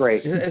right.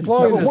 Great. As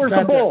long as where's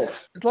the Bulls?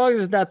 As long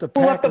as it's not the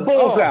Who let the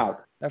Bulls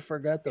out? I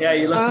forgot the. Yeah,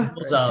 you left the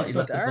Bulls out. You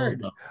left the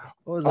Bulls out.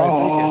 What was I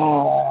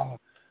thinking?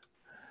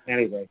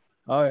 Anyway.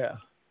 Oh yeah.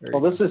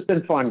 Well, this has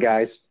been fun,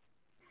 guys.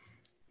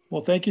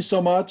 Well, thank you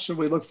so much. And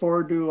we look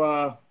forward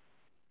to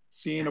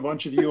seeing a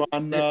bunch of you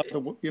on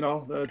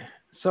the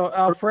So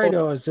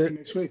Alfredo, is it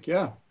next week?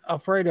 Yeah.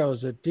 Alfredo,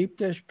 is it deep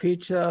dish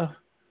pizza?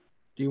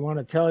 Do you want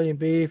Italian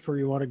beef, or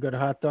you want a good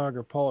hot dog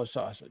or Polish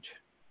sausage?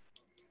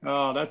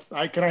 Oh,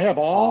 can I have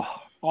all?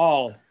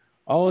 All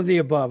of the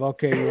above.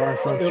 Okay, you are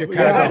from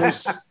Chicago.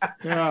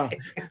 Yeah.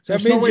 So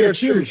that means you're a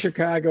true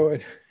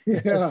Chicagoan.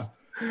 Yes. Yeah.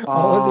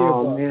 All of the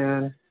above.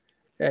 Man.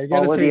 Yeah, you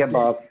got to All of the take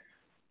above.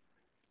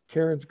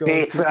 Karen's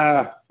going.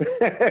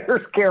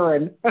 There's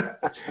Karen.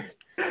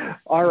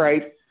 All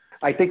right.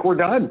 I think we're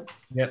done.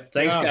 Yep.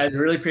 Thanks, guys.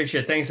 Really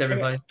appreciate it. Thanks,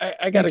 everybody.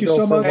 I got to go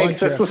so for much. lunch.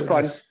 This was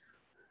fun. This.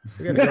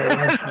 I got to go to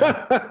lunch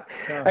now.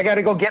 Yeah. I got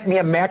to go get me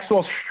a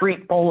Maxwell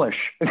Street Polish.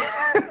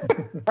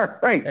 All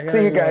right.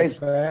 See you guys.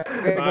 Bye.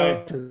 Bye.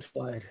 Go to the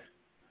slide.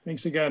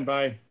 Thanks again.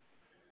 Bye.